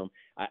locker room,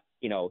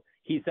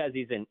 he says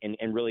he's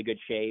in really good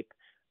shape,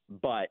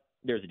 but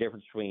there's a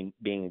difference between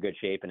being in good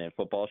shape and in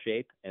football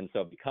shape. And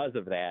so because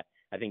of that,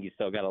 I think he's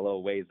still got a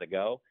little ways to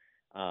go.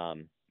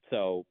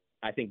 So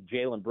I think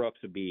Jalen Brooks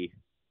would be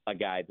a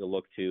guy to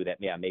look to that,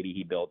 maybe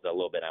he builds a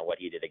little bit on what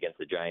he did against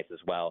the Giants as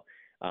well.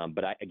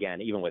 But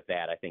even with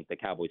that, I think the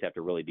Cowboys have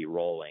to really be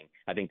rolling.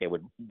 I think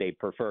they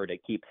prefer to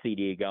keep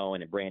CD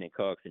going and Brandon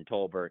Cooks and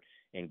Tolbert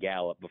and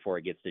Gallup before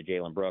it gets to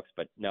Jalen Brooks.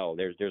 But no,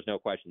 there's no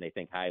question they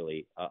think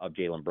highly of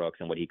Jalen Brooks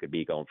and what he could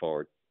be going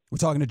forward. We're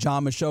talking to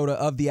Jon Machota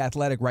of The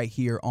Athletic right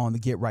here on the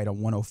Get Right on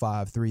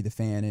 105.3 The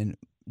Fan. And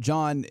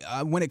John,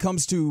 when it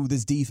comes to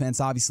this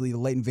defense, obviously the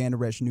Leighton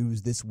Vander Esch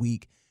news this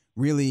week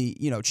really,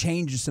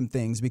 changes some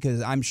things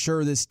because I'm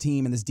sure this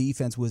team and this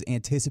defense was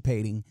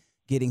anticipating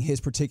getting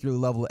his particular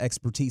level of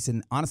expertise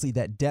and honestly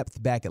that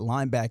depth back at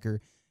linebacker.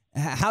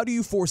 How do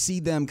you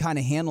foresee them kind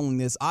of handling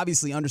this?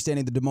 Obviously,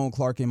 understanding that Damone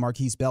Clark and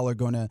Marquise Bell are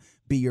going to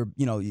be your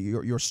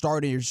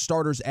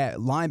starters at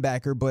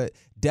linebacker, but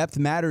depth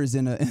matters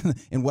in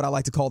what I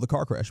like to call the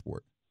car crash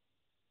sport.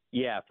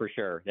 Yeah, for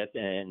sure.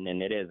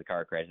 And it is a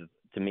car crash.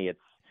 To me, it's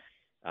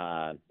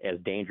as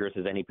dangerous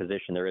as any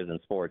position there is in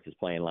sports is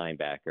playing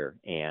linebacker.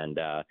 And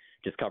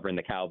just covering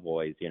the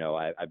Cowboys,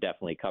 I've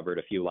definitely covered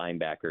a few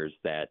linebackers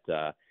that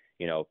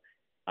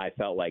I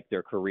felt like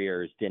their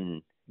careers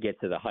didn't get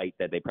to the height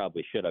that they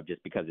probably should have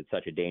just because it's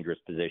such a dangerous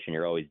position.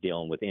 You're always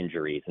dealing with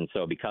injuries. And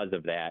so because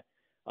of that,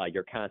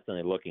 you're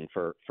constantly looking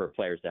for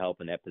players to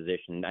help in that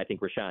position. I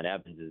think Rashaan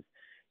Evans is,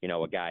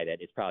 a guy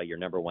that is probably your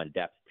number one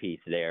depth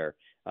piece there.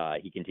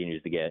 He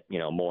continues to get,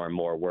 more and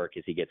more work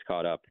as he gets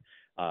caught up,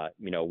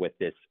 with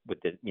this,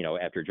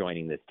 after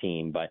joining this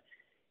team. But,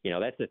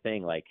 that's the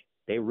thing, like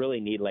they really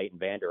need Leighton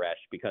Vander Esch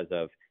because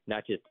of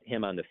not just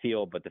him on the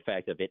field, but the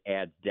fact that it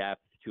adds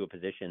depth to a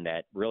position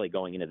that really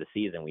going into the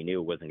season we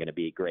knew wasn't going to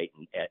be great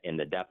in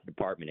the depth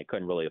department. It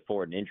couldn't really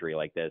afford an injury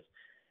like this.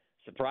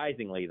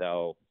 Surprisingly,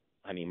 though,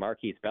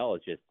 Marquise Bell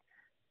is just,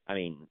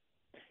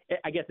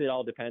 I guess it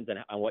all depends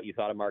on what you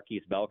thought of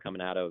Marquise Bell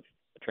coming out of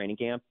training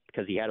camp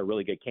because he had a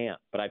really good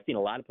camp. But I've seen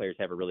a lot of players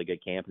have a really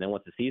good camp, and then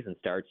once the season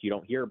starts, you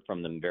don't hear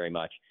from them very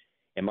much.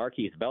 And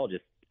Marquise Bell,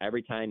 just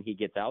every time he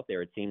gets out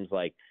there, it seems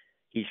like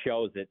he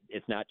shows that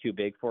it's not too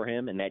big for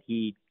him and that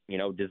he,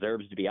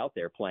 deserves to be out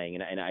there playing.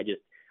 And I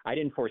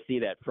didn't foresee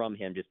that from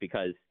him just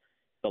because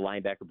the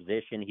linebacker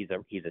position, he's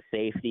a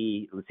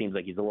safety. It seems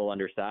like he's a little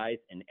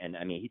undersized. And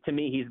to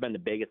me, he's been the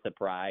biggest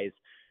surprise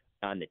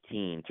on the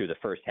team through the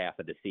first half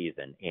of the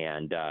season.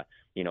 And,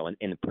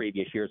 in the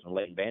previous years when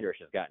Leighton Vander Esch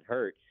has gotten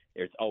hurt,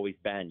 there's always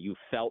been, you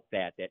felt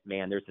that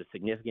man, there's a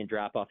significant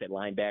drop off at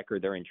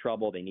linebacker. They're in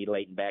trouble. They need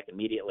Leighton back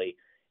immediately.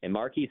 And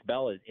Marquise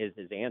Bell has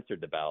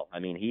answered the bell.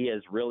 He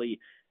has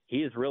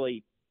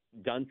really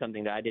done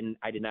something that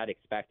I did not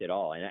expect at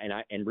all.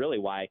 And really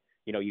why,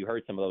 you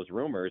heard some of those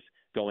rumors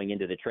going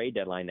into the trade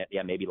deadline that,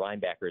 maybe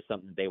linebacker is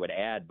something they would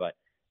add, but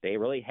they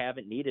really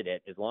haven't needed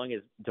it. As long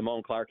as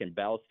Damone Clark and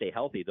Bell stay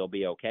healthy, they'll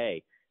be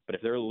okay. But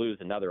if they're to lose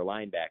another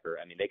linebacker,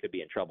 they could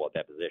be in trouble at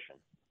that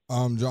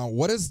position. John,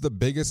 what is the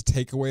biggest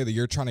takeaway that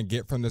you're trying to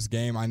get from this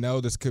game? I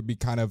know this could be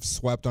kind of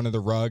swept under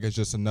the rug as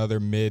just another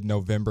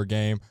mid-November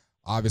game,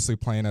 obviously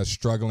playing a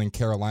struggling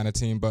Carolina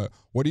team. But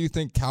what do you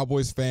think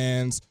Cowboys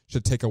fans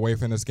should take away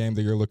from this game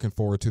that you're looking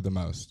forward to the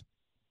most?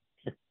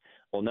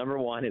 Well, number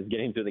one is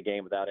getting through the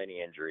game without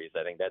any injuries.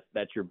 I think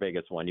that's your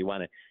biggest one. You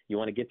want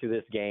to get through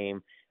this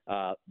game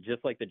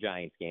just like the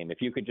Giants game.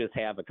 If you could just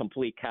have a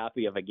complete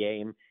copy of a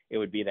game, it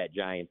would be that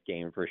Giants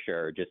game for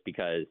sure, just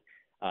because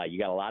you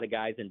got a lot of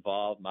guys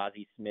involved,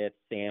 Mozzie Smith,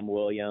 Sam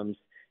Williams,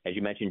 as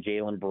you mentioned,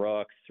 Jalen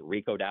Brooks,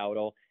 Rico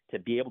Dowdle, to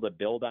be able to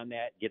build on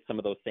that, get some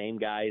of those same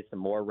guys some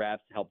more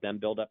reps, help them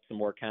build up some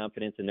more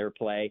confidence in their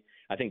play.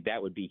 I think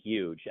that would be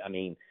huge.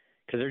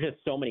 because there's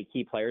just so many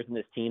key players in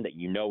this team that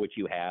what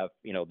you have,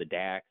 the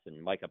Dax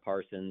and Micah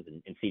Parsons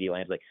and CeeDee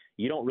Lamb. Like,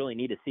 you don't really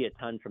need to see a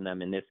ton from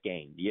them in this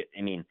game.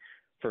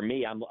 For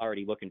me, I'm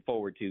already looking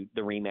forward to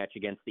the rematch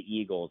against the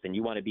Eagles, and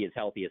you want to be as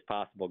healthy as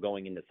possible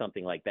going into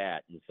something like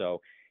that. And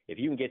so if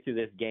you can get through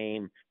this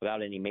game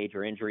without any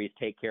major injuries,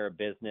 take care of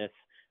business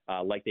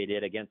like they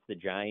did against the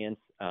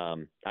Giants,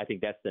 I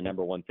think that's the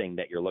number one thing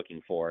that you're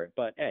looking for.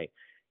 But, hey,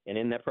 and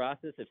in that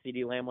process, if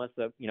CeeDee Lamb wants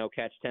to,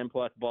 catch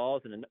 10-plus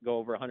balls and go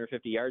over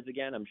 150 yards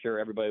again, I'm sure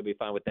everybody will be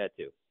fine with that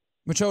too.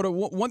 Machota,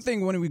 one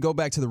thing when we go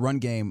back to the run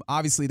game,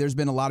 obviously there's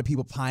been a lot of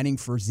people pining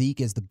for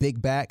Zeke as the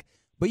big back.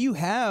 But you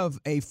have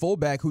a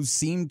fullback who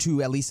seemed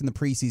to, at least in the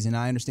preseason,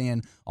 I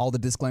understand all the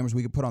disclaimers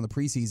we could put on the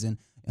preseason,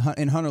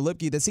 and Hunter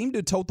Lipke, that seemed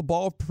to tote the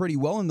ball pretty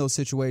well in those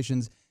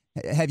situations.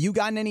 Have you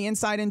gotten any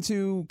insight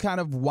into kind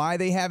of why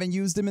they haven't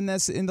used him in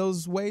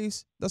those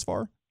ways thus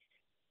far?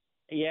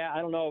 Yeah,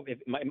 I don't know if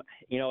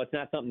it's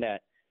not something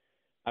that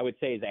I would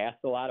say is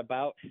asked a lot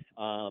about.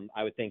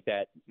 I would think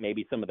that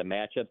maybe some of the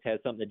matchups has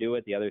something to do with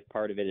it. The other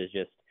part of it is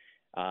just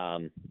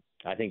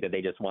I think that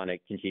they just want to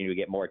continue to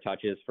get more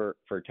touches for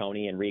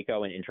Tony and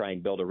Rico and try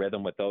and build a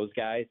rhythm with those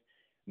guys.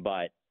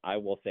 But I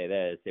will say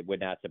this, it would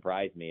not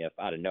surprise me if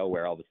out of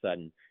nowhere all of a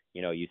sudden,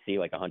 you see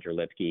like a Hunter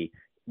Lipke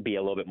be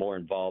a little bit more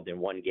involved in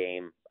one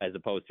game as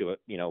opposed to,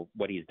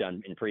 what he's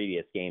done in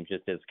previous games,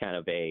 just as kind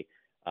of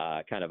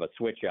a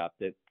switch up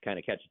to kind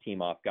of catch a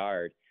team off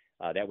guard.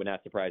 That would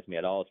not surprise me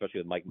at all, especially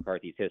with Mike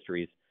McCarthy's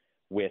histories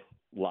with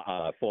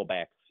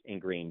fullbacks in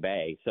Green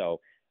Bay. So,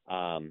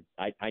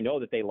 I know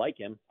that they like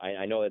him.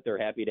 I know that they're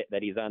happy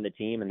that he's on the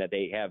team and that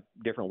they have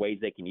different ways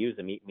they can use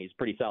him. He's a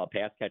pretty solid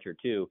pass catcher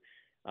too.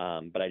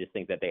 But I just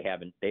think that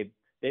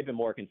they've been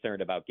more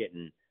concerned about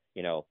getting,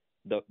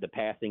 the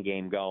passing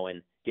game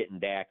going, getting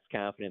Dak's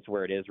confidence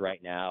where it is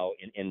right now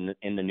in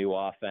the new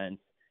offense.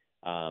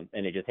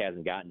 And it just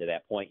hasn't gotten to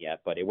that point yet.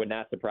 But it would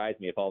not surprise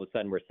me if all of a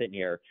sudden we're sitting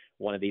here,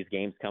 one of these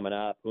games coming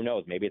up. Who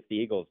knows? Maybe it's the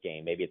Eagles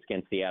game. Maybe it's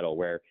against Seattle,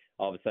 where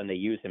all of a sudden they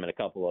use him in a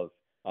couple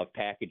of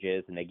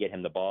packages and they get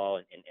him the ball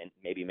and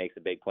maybe makes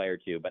a big play or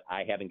two. But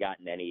I haven't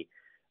gotten any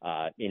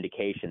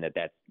indication that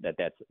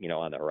that's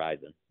on the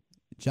horizon.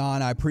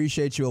 John, I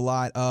appreciate you a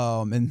lot.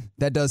 And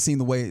that does seem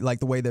the way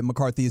that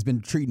McCarthy has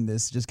been treating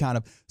this, just kind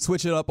of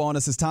switch it up on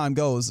us as time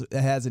goes,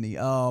 hasn't he?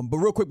 But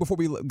real quick before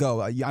we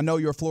go, I know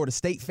you're a Florida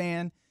State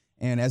fan,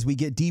 and as we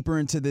get deeper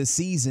into this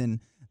season,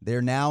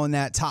 they're now in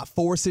that top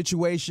 4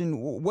 situation.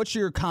 What's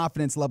your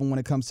confidence level when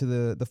it comes to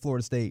the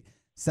Florida State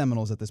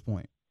Seminoles at this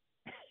point?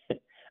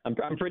 I'm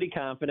pretty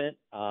confident.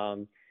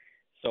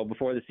 So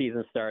before the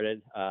season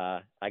started,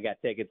 I got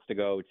tickets to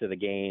go to the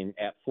game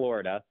at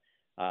Florida.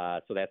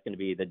 So that's going to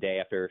be the day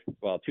after,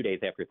 2 days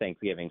after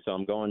Thanksgiving. So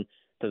I'm going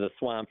to the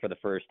Swamp for the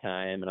first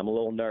time, and I'm a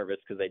little nervous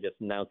because they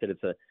just announced that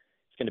it's going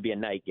to be a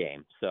night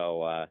game.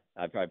 So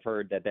I've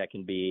heard that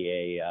can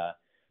be a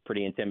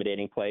pretty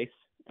intimidating place.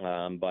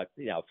 But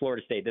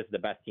Florida State, this is the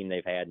best team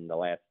they've had in the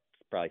last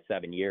probably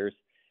 7 years.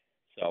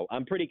 So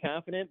I'm pretty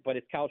confident, but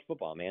it's college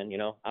football, man.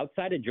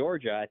 Outside of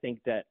Georgia, I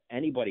think that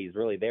anybody's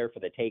really there for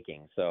the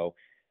taking. So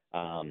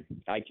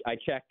I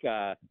check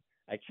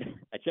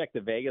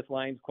the Vegas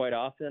lines quite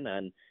often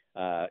on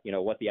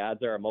what the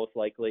odds are most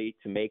likely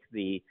to make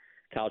the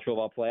college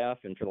football playoff.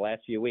 And for the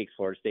last few weeks,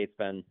 Florida State's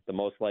been the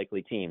most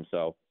likely team.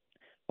 So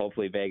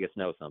hopefully Vegas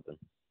knows something.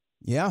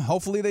 Yeah,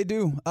 hopefully they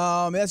do.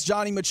 That's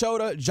Jon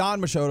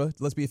Machota.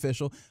 Let's be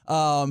official.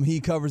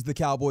 He covers the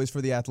Cowboys for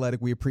The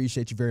Athletic. We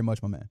appreciate you very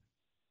much, my man.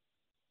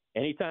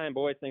 Anytime,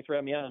 boys. Thanks for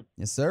having me on.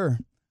 Yes, sir.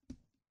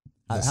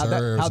 Yes,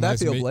 How'd that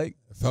feel, Blake?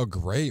 It felt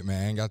great,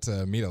 man. Got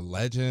to meet a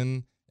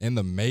legend in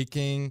the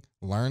making,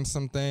 learn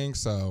some things.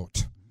 So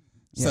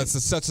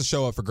sets a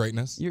show up for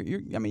greatness. You're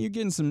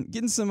getting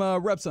some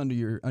reps under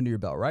your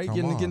belt, right?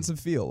 Getting some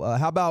feel.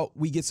 How about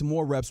we get some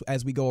more reps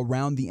as we go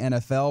around the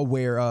NFL,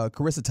 where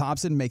Charissa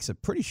Thompson makes a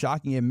pretty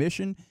shocking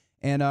admission,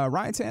 and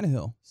Ryan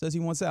Tannehill says he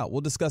wants out.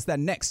 We'll discuss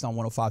that next on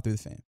 105 Through the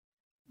Fan.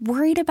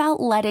 Worried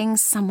about letting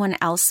someone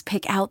else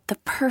pick out the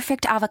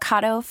perfect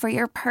avocado for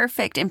your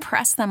perfect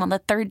impress them on the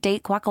third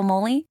date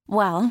guacamole?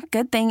 Well,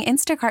 good thing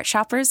Instacart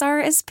shoppers are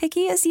as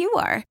picky as you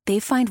are.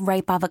 They find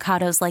ripe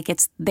avocados like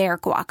it's their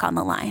guac on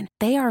the line.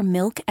 They are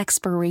milk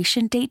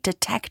expiration date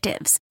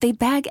detectives. They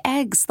bag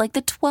eggs like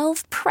the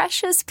 12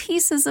 precious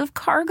pieces of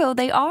cargo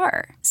they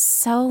are.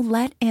 So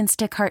let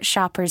Instacart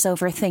shoppers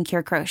overthink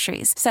your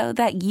groceries so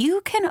that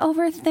you can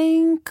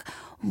overthink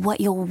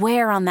what you'll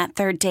wear on that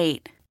third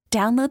date.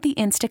 Download the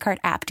Instacart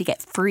app to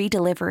get free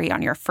delivery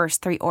on your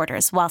first 3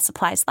 orders while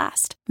supplies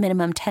last.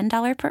 Minimum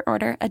 $10 per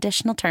order.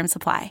 Additional terms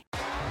apply.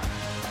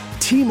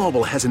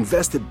 T-Mobile has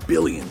invested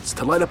billions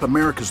to light up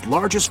America's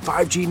largest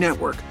 5G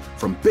network,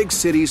 from big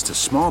cities to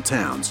small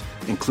towns,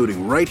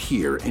 including right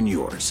here in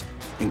yours.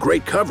 And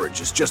great coverage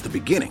is just the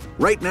beginning.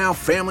 Right now,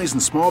 families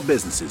and small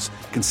businesses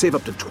can save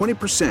up to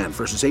 20%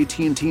 versus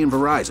AT&T and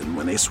Verizon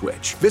when they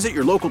switch. Visit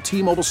your local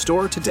T-Mobile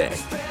store today.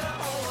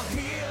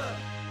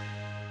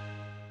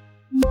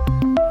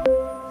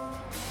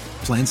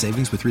 Plan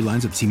savings with 3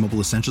 lines of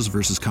T-Mobile Essentials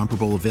versus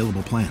comparable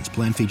available plans.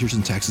 Plan features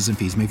and taxes and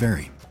fees may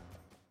vary.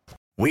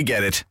 We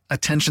get it.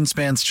 Attention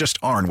spans just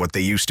aren't what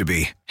they used to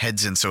be.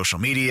 Heads in social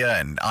media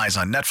and eyes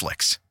on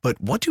Netflix. But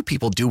what do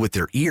people do with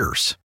their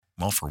ears?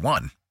 Well, for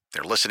one,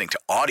 they're listening to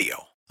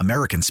audio.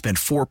 Americans spend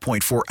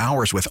 4.4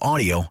 hours with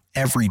audio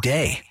every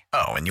day.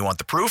 Oh, and you want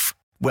the proof?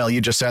 Well, you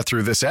just sat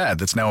through this ad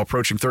that's now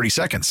approaching 30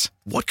 seconds.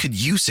 What could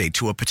you say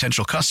to a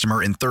potential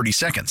customer in 30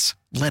 seconds?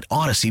 Let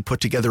Odyssey put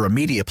together a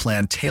media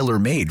plan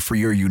tailor-made for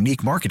your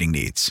unique marketing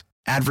needs.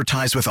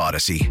 Advertise with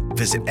Odyssey.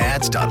 Visit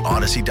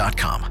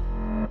ads.odyssey.com.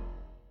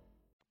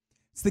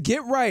 It's the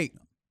Get Right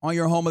on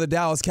your home of the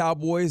Dallas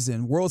Cowboys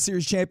and World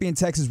Series champion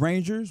Texas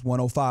Rangers,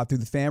 105 through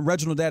the Fan.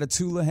 Reginald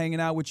Atatula hanging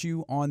out with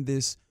you on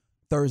this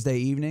Thursday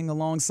evening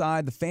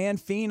alongside the fan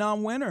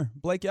phenom winner,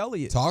 Blake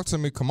Elliott. Talk to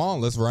me. Come on,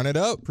 let's run it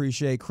up.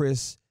 Appreciate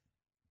Chris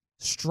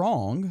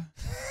Strong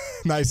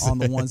nice on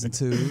the ones and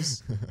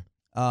twos.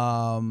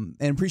 And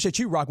appreciate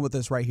you rocking with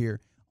us right here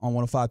on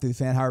 105 through the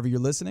Fan. However you're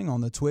listening on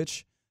the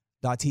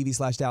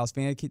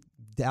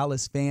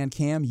twitch.tv/Dallas Fan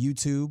Cam,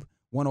 YouTube,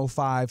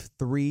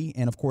 105.3,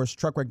 and of course,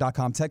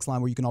 truckwreck.com text line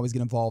where you can always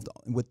get involved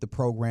with the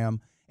program,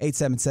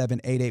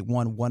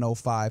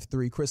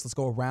 877-881-1053. Chris, let's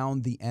go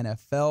around the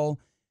NFL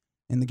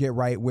in the Get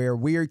Right, where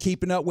we're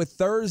keeping up with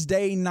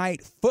Thursday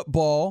night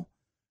football.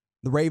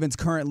 The Ravens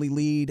currently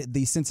lead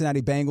the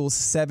Cincinnati Bengals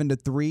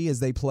 7-3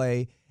 as they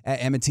play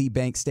at M&T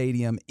Bank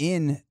Stadium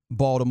in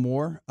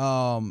Baltimore.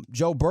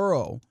 Joe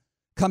Burrow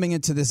coming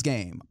into this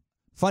game.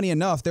 Funny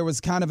enough, there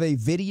was kind of a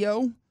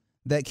video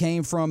that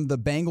came from the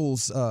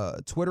Bengals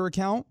Twitter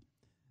account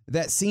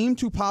that seemed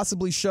to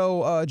possibly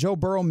show Joe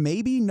Burrow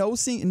maybe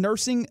nursing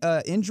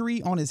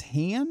injury on his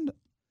hand.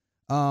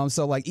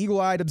 So like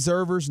eagle-eyed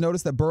observers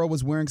noticed that Burrow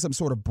was wearing some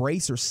sort of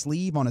brace or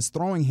sleeve on his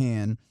throwing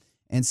hand.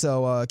 And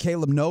so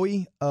Caleb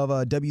Noe of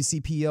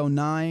WCPO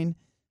 9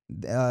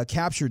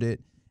 captured it.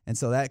 And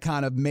so that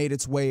kind of made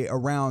its way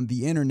around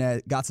the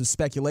internet, got some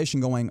speculation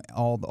going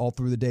all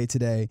through the day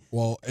today.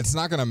 Well, it's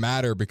not going to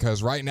matter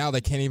because right now they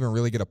can't even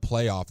really get a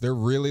playoff. They're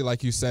really,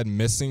 like you said,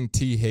 missing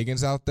T.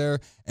 Higgins out there.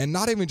 And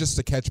not even just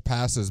to catch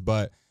passes,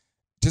 but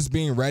just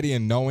being ready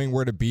and knowing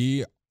where to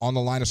be on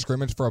the line of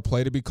scrimmage for a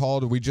play to be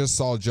called. We just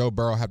saw Joe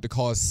Burrow have to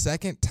call a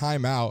second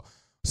timeout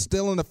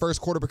still in the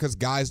first quarter because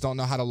guys don't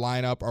know how to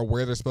line up or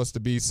where they're supposed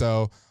to be.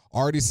 So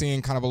already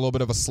seeing kind of a little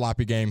bit of a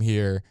sloppy game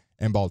here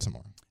in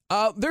Baltimore.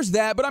 There's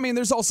that, but I mean,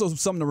 there's also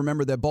something to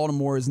remember that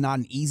Baltimore is not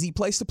an easy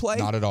place to play.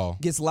 Not at all.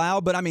 Gets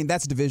loud, but I mean,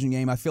 that's a division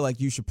game. I feel like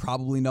you should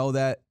probably know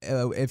that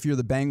if you're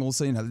the Bengals.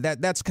 So,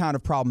 that's kind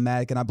of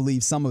problematic, and I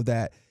believe some of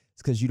that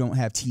is because you don't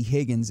have T.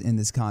 Higgins in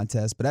this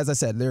contest. But as I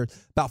said, there's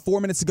about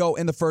 4 minutes to go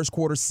in the first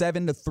quarter.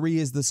 7-3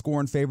 is the score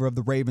in favor of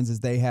the Ravens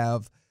as they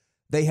have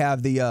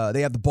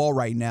the ball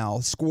right now.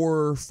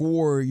 Scorer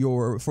for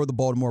the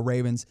Baltimore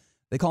Ravens.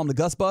 They call him the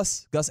Gus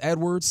Bus. Gus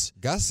Edwards.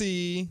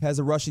 Gussie has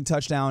a rushing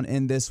touchdown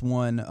in this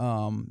one.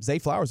 Zay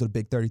Flowers with a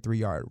big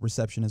 33-yard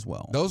reception as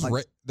well.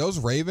 Those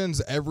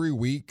Ravens every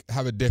week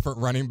have a different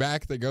running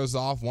back that goes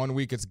off. 1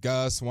 week it's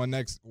Gus.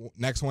 Next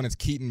one it's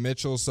Keaton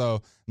Mitchell.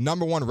 So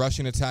number one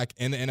rushing attack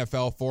in the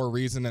NFL for a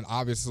reason, and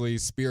obviously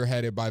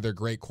spearheaded by their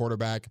great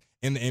quarterback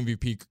in the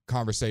MVP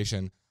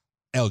conversation,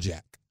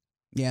 L-Jack.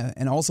 Yeah,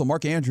 and also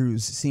Mark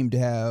Andrews seemed to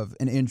have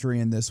an injury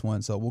in this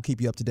one, so we'll keep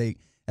you up to date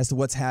as to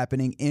what's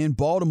happening in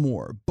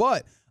Baltimore.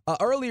 But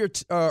earlier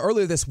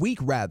this week,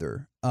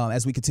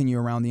 as we continue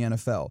around the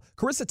NFL,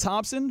 Charissa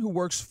Thompson, who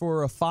works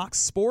for Fox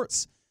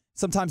Sports,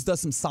 sometimes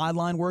does some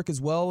sideline work as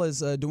well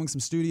as doing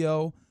some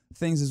studio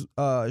things.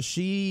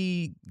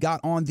 She got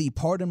on the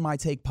Pardon My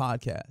Take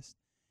podcast.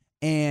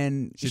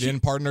 And she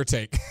didn't pardon her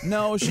take.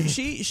 No,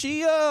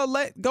 she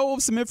let go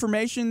of some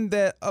information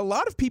that a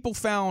lot of people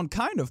found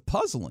kind of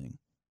puzzling.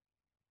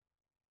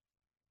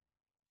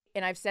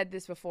 And I've said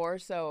this before,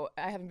 so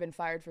I haven't been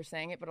fired for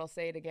saying it, but I'll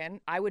say it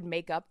again. I would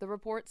make up the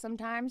report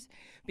sometimes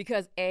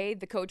because, A,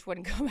 the coach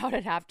wouldn't come out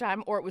at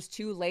halftime, or it was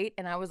too late,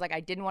 and I was like, I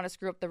didn't want to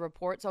screw up the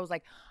report, so I was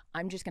like,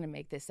 I'm just going to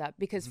make this up.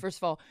 Because, first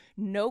of all,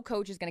 no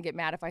coach is going to get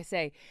mad if I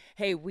say,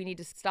 hey, we need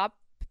to stop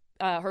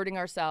hurting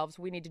ourselves.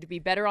 We need to be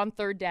better on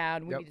third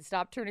down. We need to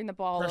stop turning the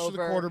ball over. Pressure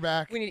the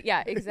quarterback.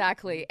 Yeah,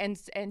 exactly. and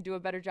do a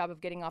better job of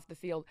getting off the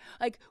field.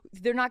 Like,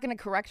 they're not going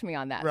to correct me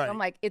on that. Right. So I'm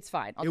like, it's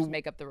fine. I'll just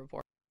make up the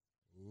report.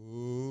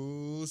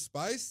 Ooh,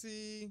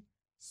 spicy.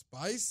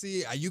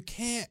 You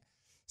can't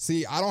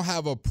see. I don't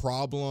have a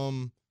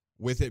problem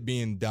with it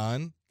being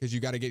done because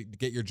you got to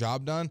get your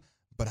job done.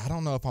 But I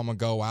don't know if I'm gonna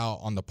go out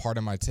on the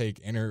Pardon My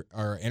Take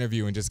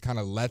interview and just kind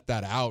of let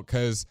that out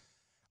because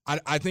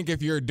I think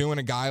if you're doing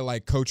a guy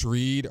like Coach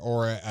Reed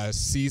or a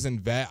seasoned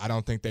vet, I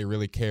don't think they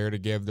really care to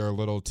give their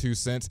little 2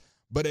 cents.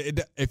 But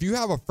if you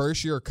have a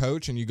first-year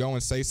coach and you go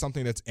and say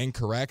something that's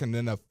incorrect and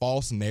then a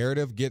false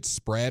narrative gets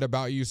spread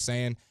about you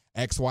saying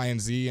X, Y, and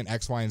Z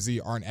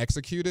aren't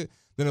executed,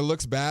 then it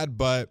looks bad.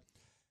 But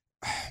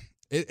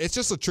it's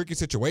just a tricky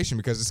situation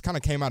because this kind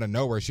of came out of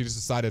nowhere. She just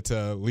decided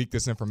to leak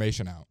this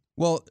information out.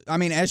 Well, I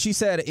mean, as she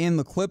said in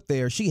the clip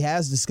there, she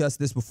has discussed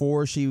this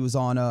before. She was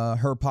on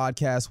her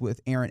podcast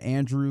with Aaron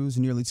Andrews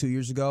nearly 2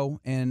 years ago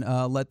and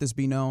let this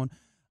be known.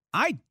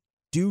 I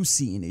do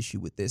see an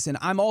issue with this, and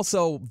I'm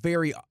also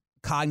very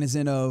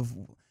cognizant of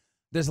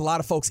there's a lot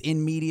of folks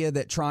in media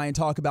that try and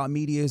talk about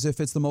media as if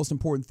it's the most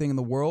important thing in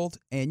the world.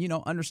 And,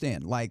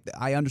 understand,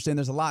 I understand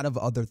there's a lot of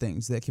other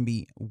things that can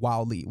be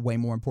wildly way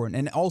more important.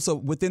 And also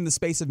within the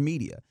space of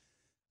media,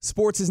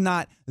 sports is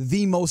not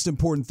the most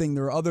important thing.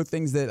 There are other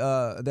things that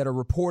are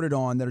reported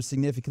on that are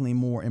significantly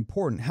more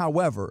important.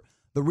 However,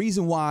 the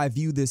reason why I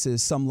view this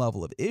as some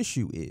level of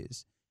issue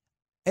is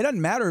it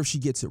doesn't matter if she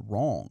gets it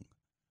wrong.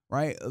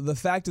 Right. The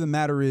fact of the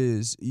matter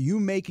is you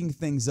making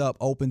things up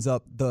opens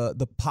up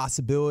the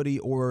possibility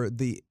or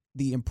the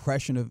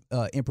impression of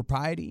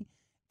impropriety.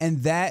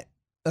 And that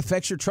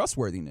affects your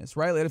trustworthiness.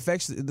 Right. It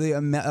affects the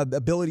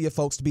ability of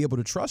folks to be able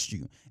to trust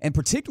you and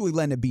particularly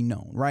letting it be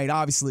known. Right.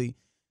 Obviously,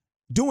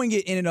 doing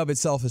it in and of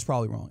itself is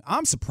probably wrong.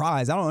 I'm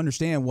surprised. I don't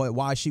understand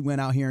why she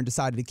went out here and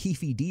decided to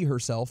Keefe D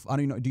herself. I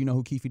don't know. Do you know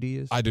who Keefe D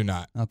is? I do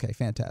not. Okay,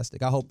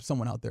 fantastic. I hope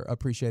someone out there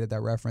appreciated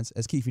that reference.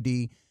 As Keefe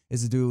D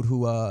is a dude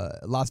who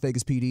Las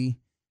Vegas PD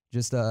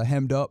just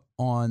hemmed up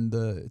on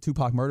the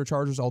Tupac murder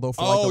charges. Although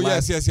for the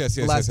last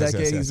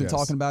decade he's been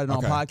talking about it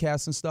on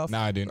podcasts and stuff. No,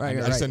 I didn't. I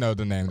just didn't know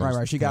the name.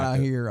 Right. She got out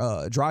here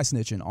dry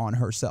snitching on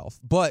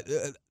herself. But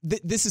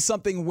this is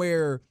something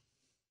where,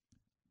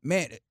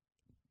 man,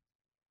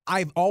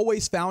 I've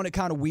always found it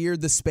kind of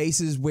weird, the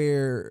spaces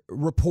where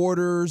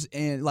reporters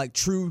and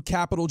true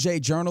capital J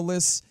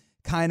journalists,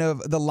 kind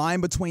of the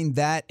line between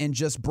that and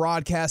just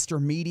broadcaster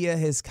media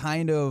has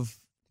kind of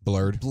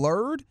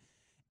blurred.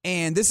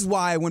 And this is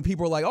why when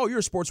people are like, oh, you're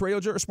a sports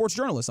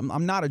journalist.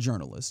 I'm not a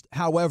journalist.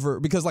 However,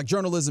 because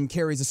journalism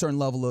carries a certain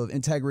level of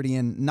integrity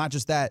and not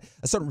just that,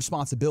 a certain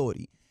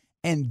responsibility.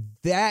 And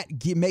that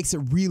makes it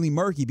really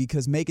murky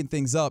because making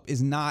things up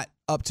is not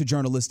up to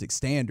journalistic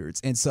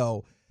standards. And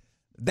so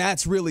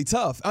that's really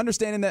tough.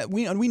 Understanding that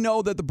we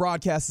know that the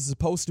broadcast is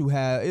supposed to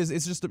have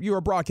it's just you're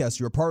a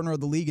broadcaster, you're a partner of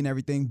the league and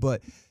everything,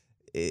 but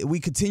we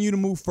continue to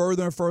move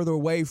further and further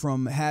away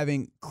from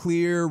having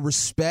clear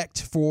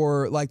respect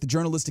for the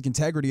journalistic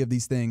integrity of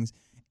these things.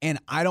 And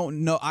I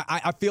don't know.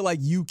 I feel like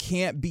you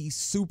can't be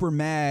super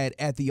mad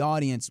at the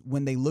audience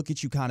when they look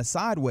at you kind of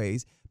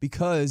sideways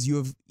because you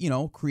have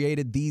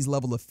created these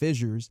level of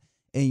fissures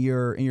in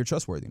your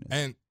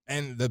trustworthiness.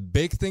 And the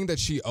big thing that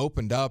she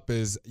opened up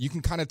is you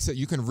can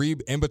you can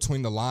read in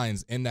between the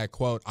lines in that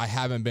quote, I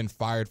haven't been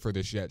fired for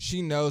this yet.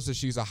 She knows that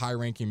she's a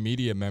high-ranking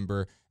media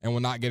member and will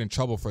not get in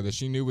trouble for this.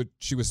 She knew what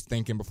she was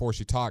thinking before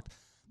she talked.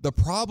 The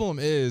problem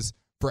is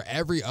for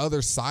every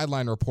other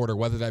sideline reporter,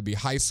 whether that be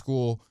high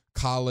school,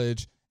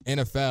 college,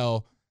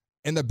 NFL,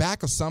 in the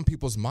back of some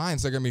people's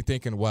minds, they're going to be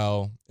thinking,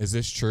 well, is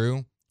this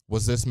true?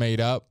 Was this made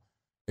up?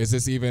 Is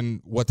this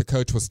even what the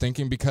coach was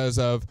thinking? Because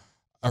of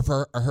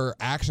her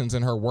actions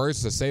and her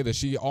words to say that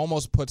she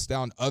almost puts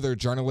down other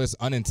journalists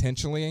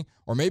unintentionally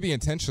or maybe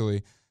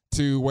intentionally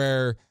to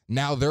where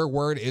now their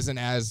word isn't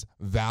as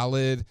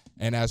valid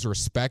and as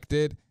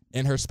respected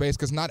in her space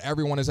because not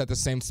everyone is at the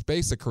same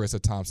space that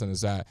Charissa Thompson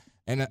is at.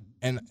 And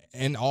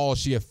in all,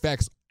 she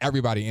affects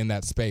everybody in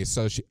that space.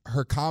 So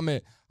her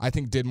comment, I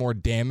think, did more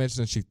damage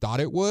than she thought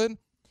it would.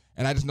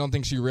 And I just don't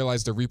think she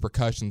realized the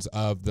repercussions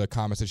of the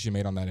comments that she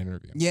made on that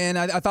interview. Yeah, and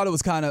I thought it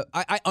was kind of –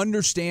 I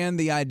understand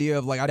the idea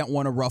of, I don't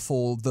want to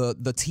ruffle the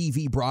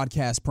TV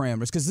broadcast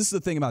parameters because this is the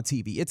thing about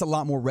TV. It's a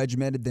lot more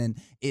regimented than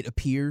it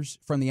appears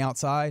from the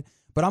outside.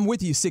 But I'm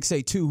with you,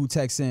 682, who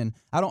texts in.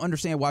 I don't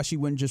understand why she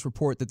wouldn't just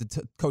report that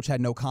the coach had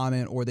no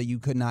comment or that you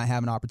could not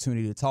have an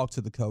opportunity to talk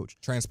to the coach.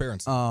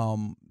 Transparency.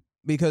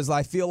 Because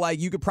I feel like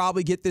you could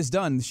probably get this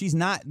done.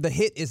 The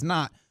hit is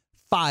not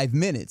 5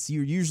 minutes.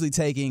 You're usually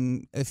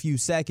taking a few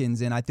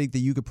seconds, and I think that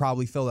you could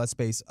probably fill that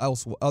space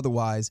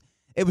otherwise.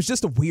 It was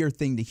just a weird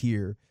thing to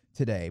hear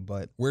today,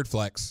 but weird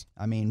flex.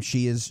 I mean,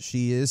 she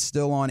is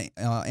still on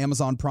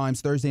Amazon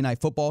Prime's Thursday Night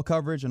Football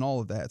coverage and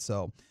all of that.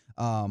 So,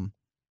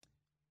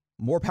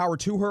 more power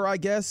to her, I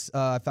guess.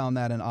 I found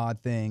that an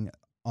odd thing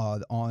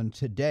on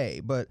today.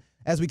 But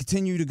as we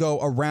continue to go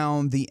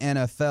around the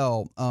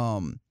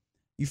NFL,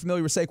 you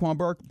familiar with Saquon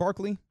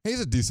Barkley? He's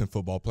a decent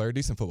football player.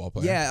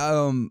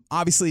 Yeah,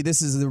 obviously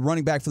this is the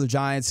running back for the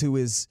Giants who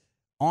is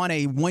on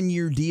a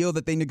 1-year deal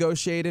that they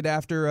negotiated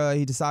after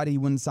he decided he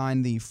wouldn't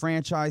sign the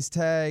franchise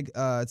tag.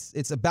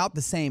 It's about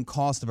the same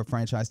cost of a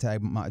franchise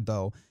tag,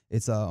 though.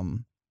 It's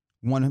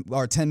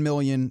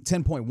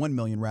 $10.1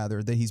 million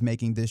rather that he's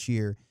making this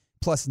year,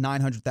 plus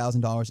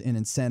 $900,000 in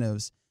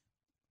incentives.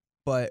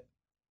 But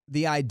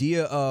the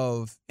idea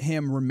of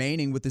him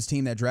remaining with this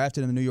team that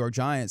drafted him, the New York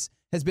Giants,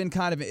 has been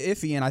kind of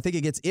iffy, and I think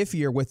it gets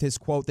iffier with his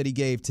quote that he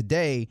gave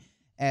today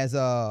as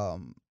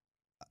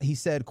he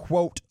said,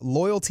 quote,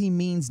 loyalty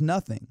means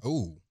nothing.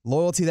 Ooh.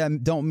 Loyalty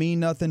that don't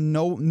mean nothing.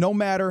 No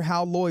matter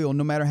how loyal,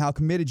 no matter how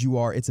committed you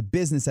are, it's a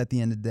business at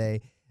the end of the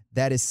day.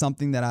 That is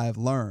something that I've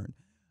learned.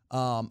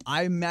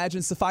 I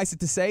imagine, suffice it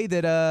to say,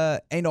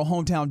 that ain't no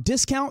hometown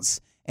discounts,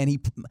 and he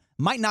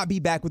might not be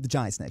back with the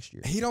Giants next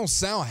year. He don't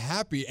sound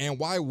happy, and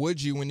why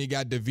would you when you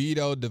got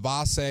DeVito,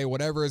 DeVasse,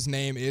 whatever his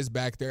name is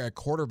back there at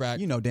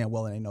quarterback? You know damn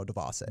well it ain't no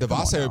DeVasse.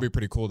 DeVasse would be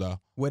pretty cool, though.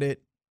 Would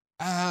it?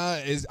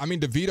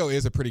 DeVito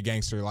is a pretty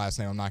gangster last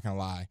name, I'm not going to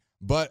lie.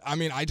 But,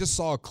 I just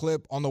saw a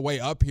clip on the way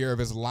up here of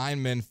his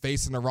lineman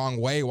facing the wrong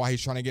way while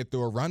he's trying to get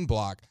through a run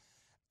block.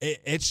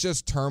 it's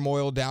just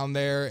turmoil down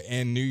there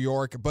in New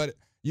York. But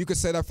you could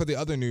say that for the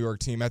other New York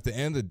team. At the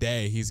end of the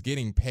day, he's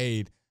getting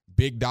paid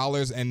big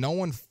dollars, and no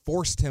one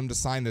forced him to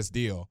sign this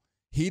deal.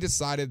 He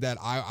decided that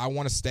I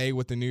want to stay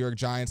with the New York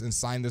Giants and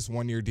sign this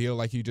one-year deal,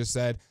 like you just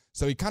said.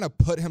 So he kind of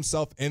put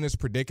himself in this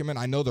predicament.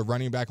 I know the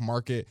running back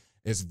market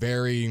is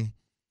very, how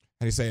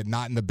do you say it,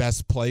 not in the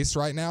best place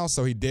right now.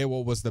 So he did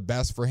what was the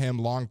best for him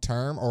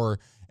long-term or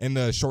in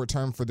the short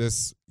term for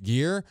this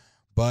year.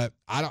 But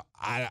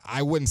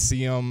I wouldn't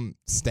see him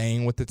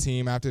staying with the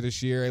team after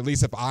this year. At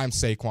least if I'm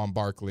Saquon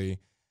Barkley,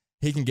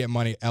 he can get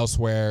money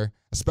elsewhere,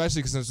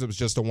 especially since it was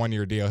just a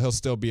one-year deal. He'll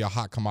still be a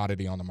hot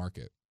commodity on the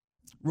market.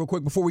 Real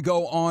quick, before we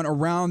go on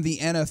around the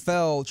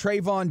NFL,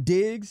 Trayvon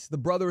Diggs, the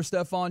brother of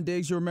Stephon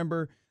Diggs, you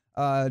remember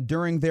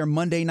during their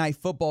Monday Night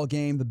Football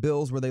game, the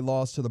Bills, where they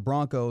lost to the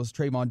Broncos,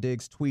 Trayvon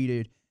Diggs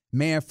tweeted,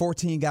 "Man,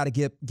 14 got to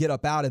get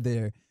up out of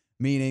there,"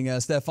 meaning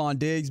Stephon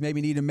Diggs maybe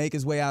need to make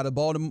his way out of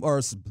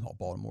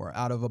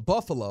out of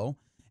Buffalo,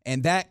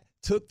 and that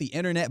took the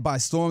internet by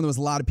storm. There was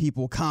a lot of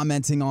people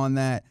commenting on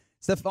that.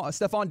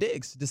 Stephon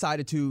Diggs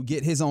decided to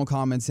get his own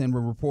comments in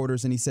with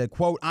reporters, and he said,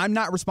 quote, "I'm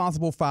not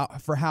responsible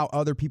for how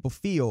other people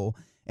feel.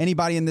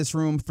 Anybody in this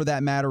room, for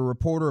that matter, a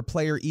reporter, a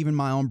player, even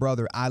my own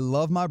brother. I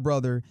love my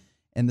brother,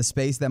 and the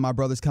space that my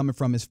brother's coming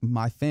from is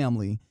my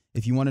family.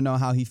 If you want to know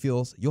how he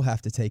feels, you'll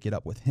have to take it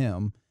up with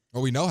him."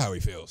 Well, we know how he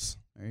feels.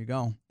 There you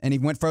go. And he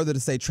went further to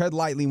say, "Tread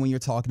lightly when you're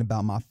talking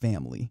about my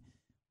family."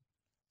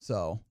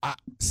 So I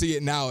see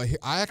it now.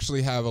 I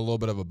actually have a little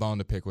bit of a bone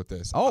to pick with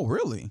this. Oh,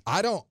 really?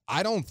 I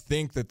don't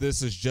think that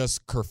this is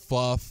just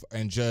kerfluff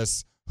and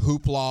just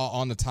hoopla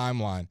on the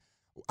timeline.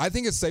 I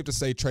think it's safe to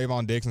say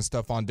Trayvon Diggs and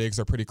Stephon Diggs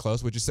are pretty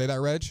close. Would you say that,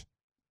 Reg?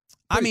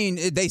 I mean,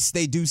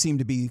 they do seem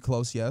to be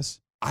close, yes.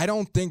 I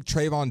don't think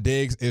Trayvon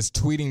Diggs is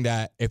tweeting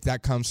that if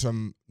that comes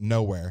from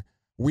nowhere.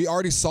 We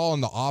already saw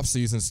in the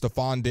offseason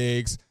Stephon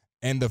Diggs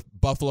and the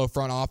Buffalo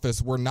front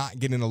office were not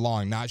getting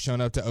along, not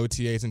showing up to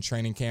OTAs and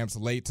training camps,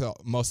 late to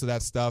most of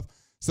that stuff.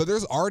 So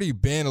there's already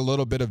been a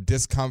little bit of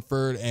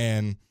discomfort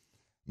and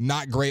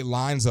not great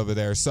lines over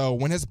there. So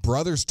when his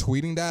brother's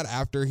tweeting that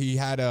after he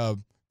had a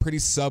pretty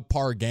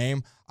subpar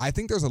game, I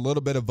think there's a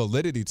little bit of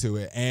validity to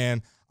it.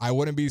 And I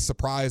wouldn't be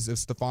surprised if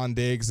Stephon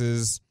Diggs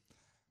is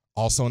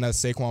also in that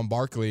Saquon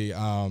Barkley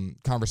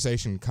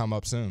conversation come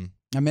up soon.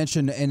 I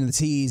mentioned in the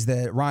tease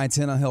that Ryan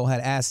Tannehill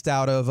had asked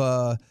out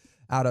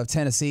of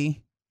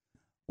Tennessee.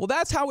 Well,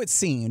 that's how it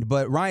seemed.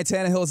 But Ryan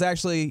Tannehill has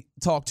actually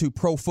talked to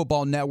Pro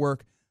Football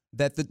Network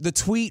that the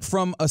tweet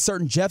from a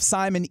certain Jeff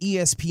Simon,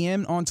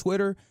 ESPN, on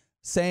Twitter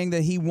saying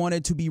that he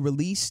wanted to be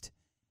released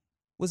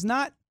was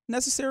not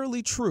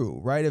necessarily true,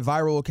 right? A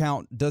viral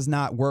account does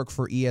not work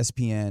for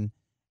ESPN.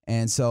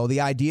 And so the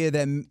idea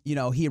that,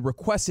 he had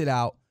requested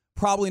out,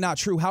 probably not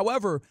true.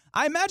 However,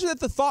 I imagine that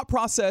the thought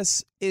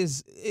process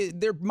is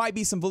there might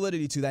be some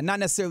validity to that. Not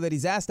necessarily that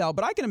he's asked out,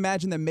 but I can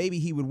imagine that maybe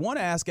he would want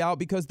to ask out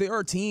because there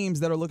are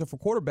teams that are looking for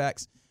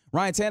quarterbacks.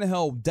 Ryan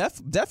Tannehill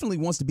definitely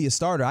wants to be a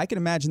starter. I can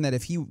imagine that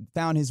if he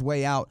found his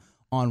way out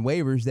on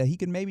waivers, that he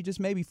could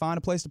maybe find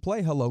a place to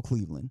play. Hello,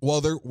 Cleveland.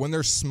 Well, when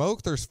there's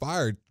smoke, there's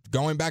fire.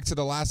 Going back to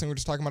the last thing we were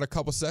just talking about a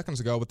couple seconds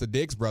ago with the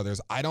Diggs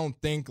brothers, I don't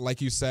think, like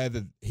you said,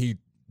 that he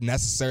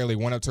necessarily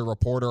went up to a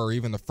reporter or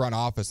even the front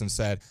office and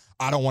said,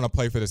 "I don't want to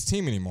play for this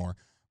team anymore."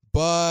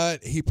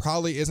 But he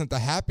probably isn't the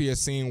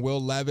happiest seeing Will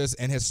Levis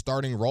and his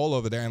starting role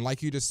over there. And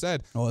like you just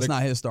said, it's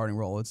not his starting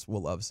role. It's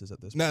Will Levis's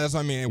at this point. No, that's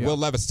what I mean. Yeah. Will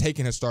Levis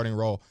taking his starting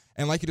role.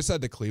 And like you just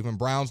said, the Cleveland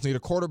Browns need a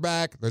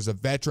quarterback. There's a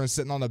veteran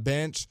sitting on the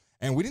bench.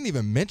 And we didn't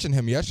even mention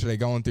him yesterday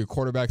going through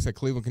quarterbacks that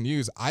Cleveland can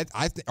use.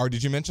 Or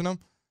did you mention him?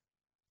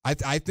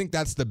 I think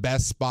that's the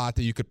best spot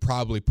that you could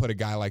probably put a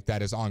guy like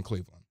that is on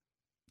Cleveland.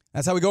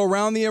 That's how we go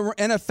around the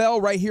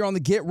NFL right here on the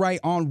Get Right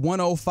on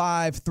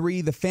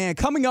 105.3 The Fan.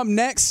 Coming up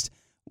next,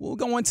 we'll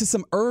go into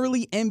some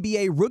early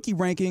NBA rookie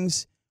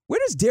rankings.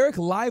 Where does Derek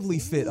Lively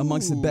fit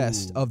amongst the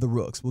best of the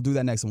rooks? We'll do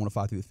that next on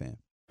 105.3 The Fan.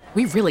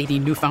 We really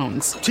need new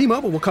phones.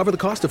 T-Mobile will cover the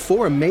cost of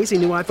 4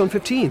 amazing new iPhone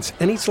 15s,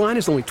 and each line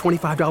is only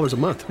 $25 a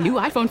month. New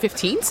iPhone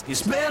 15s?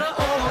 It's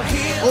better over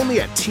here.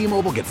 Only at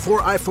T-Mobile, get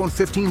 4 iPhone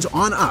 15s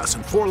on us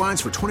and 4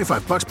 lines for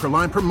 $25 per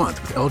line per month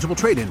with eligible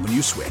trade-in when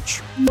you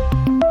switch.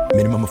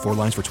 Minimum of 4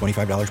 lines for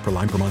 $25 per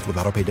line per month with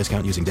autopay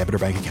discount using debit or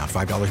bank account.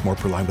 $5 more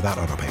per line without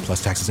autopay,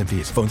 plus taxes and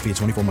fees. Phone fee at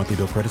 24 monthly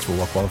bill credits for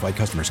well-qualified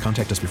customers.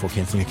 Contact us before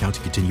canceling account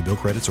to continue bill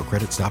credits or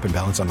credit stop and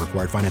balance on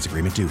required finance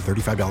agreement due.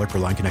 $35 per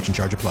line connection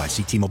charge applies.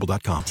 See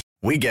T-Mobile.com.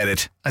 We get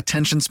it.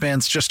 Attention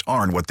spans just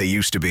aren't what they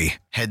used to be.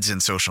 Heads in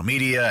social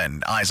media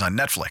and eyes on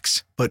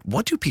Netflix. But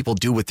what do people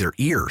do with their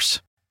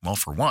ears? Well,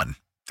 for one,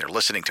 they're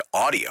listening to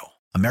audio.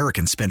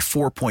 Americans spend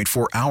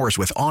 4.4 hours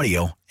with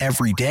audio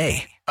every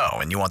day. Oh,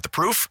 and you want the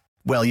proof?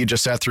 Well, you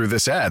just sat through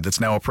this ad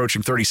that's now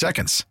approaching 30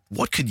 seconds.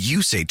 What could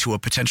you say to a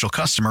potential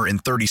customer in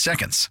 30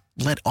 seconds?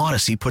 Let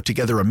Odyssey put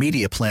together a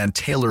media plan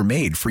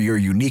tailor-made for your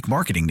unique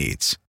marketing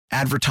needs.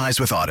 Advertise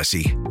with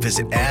Odyssey.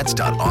 Visit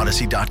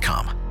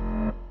ads.odyssey.com.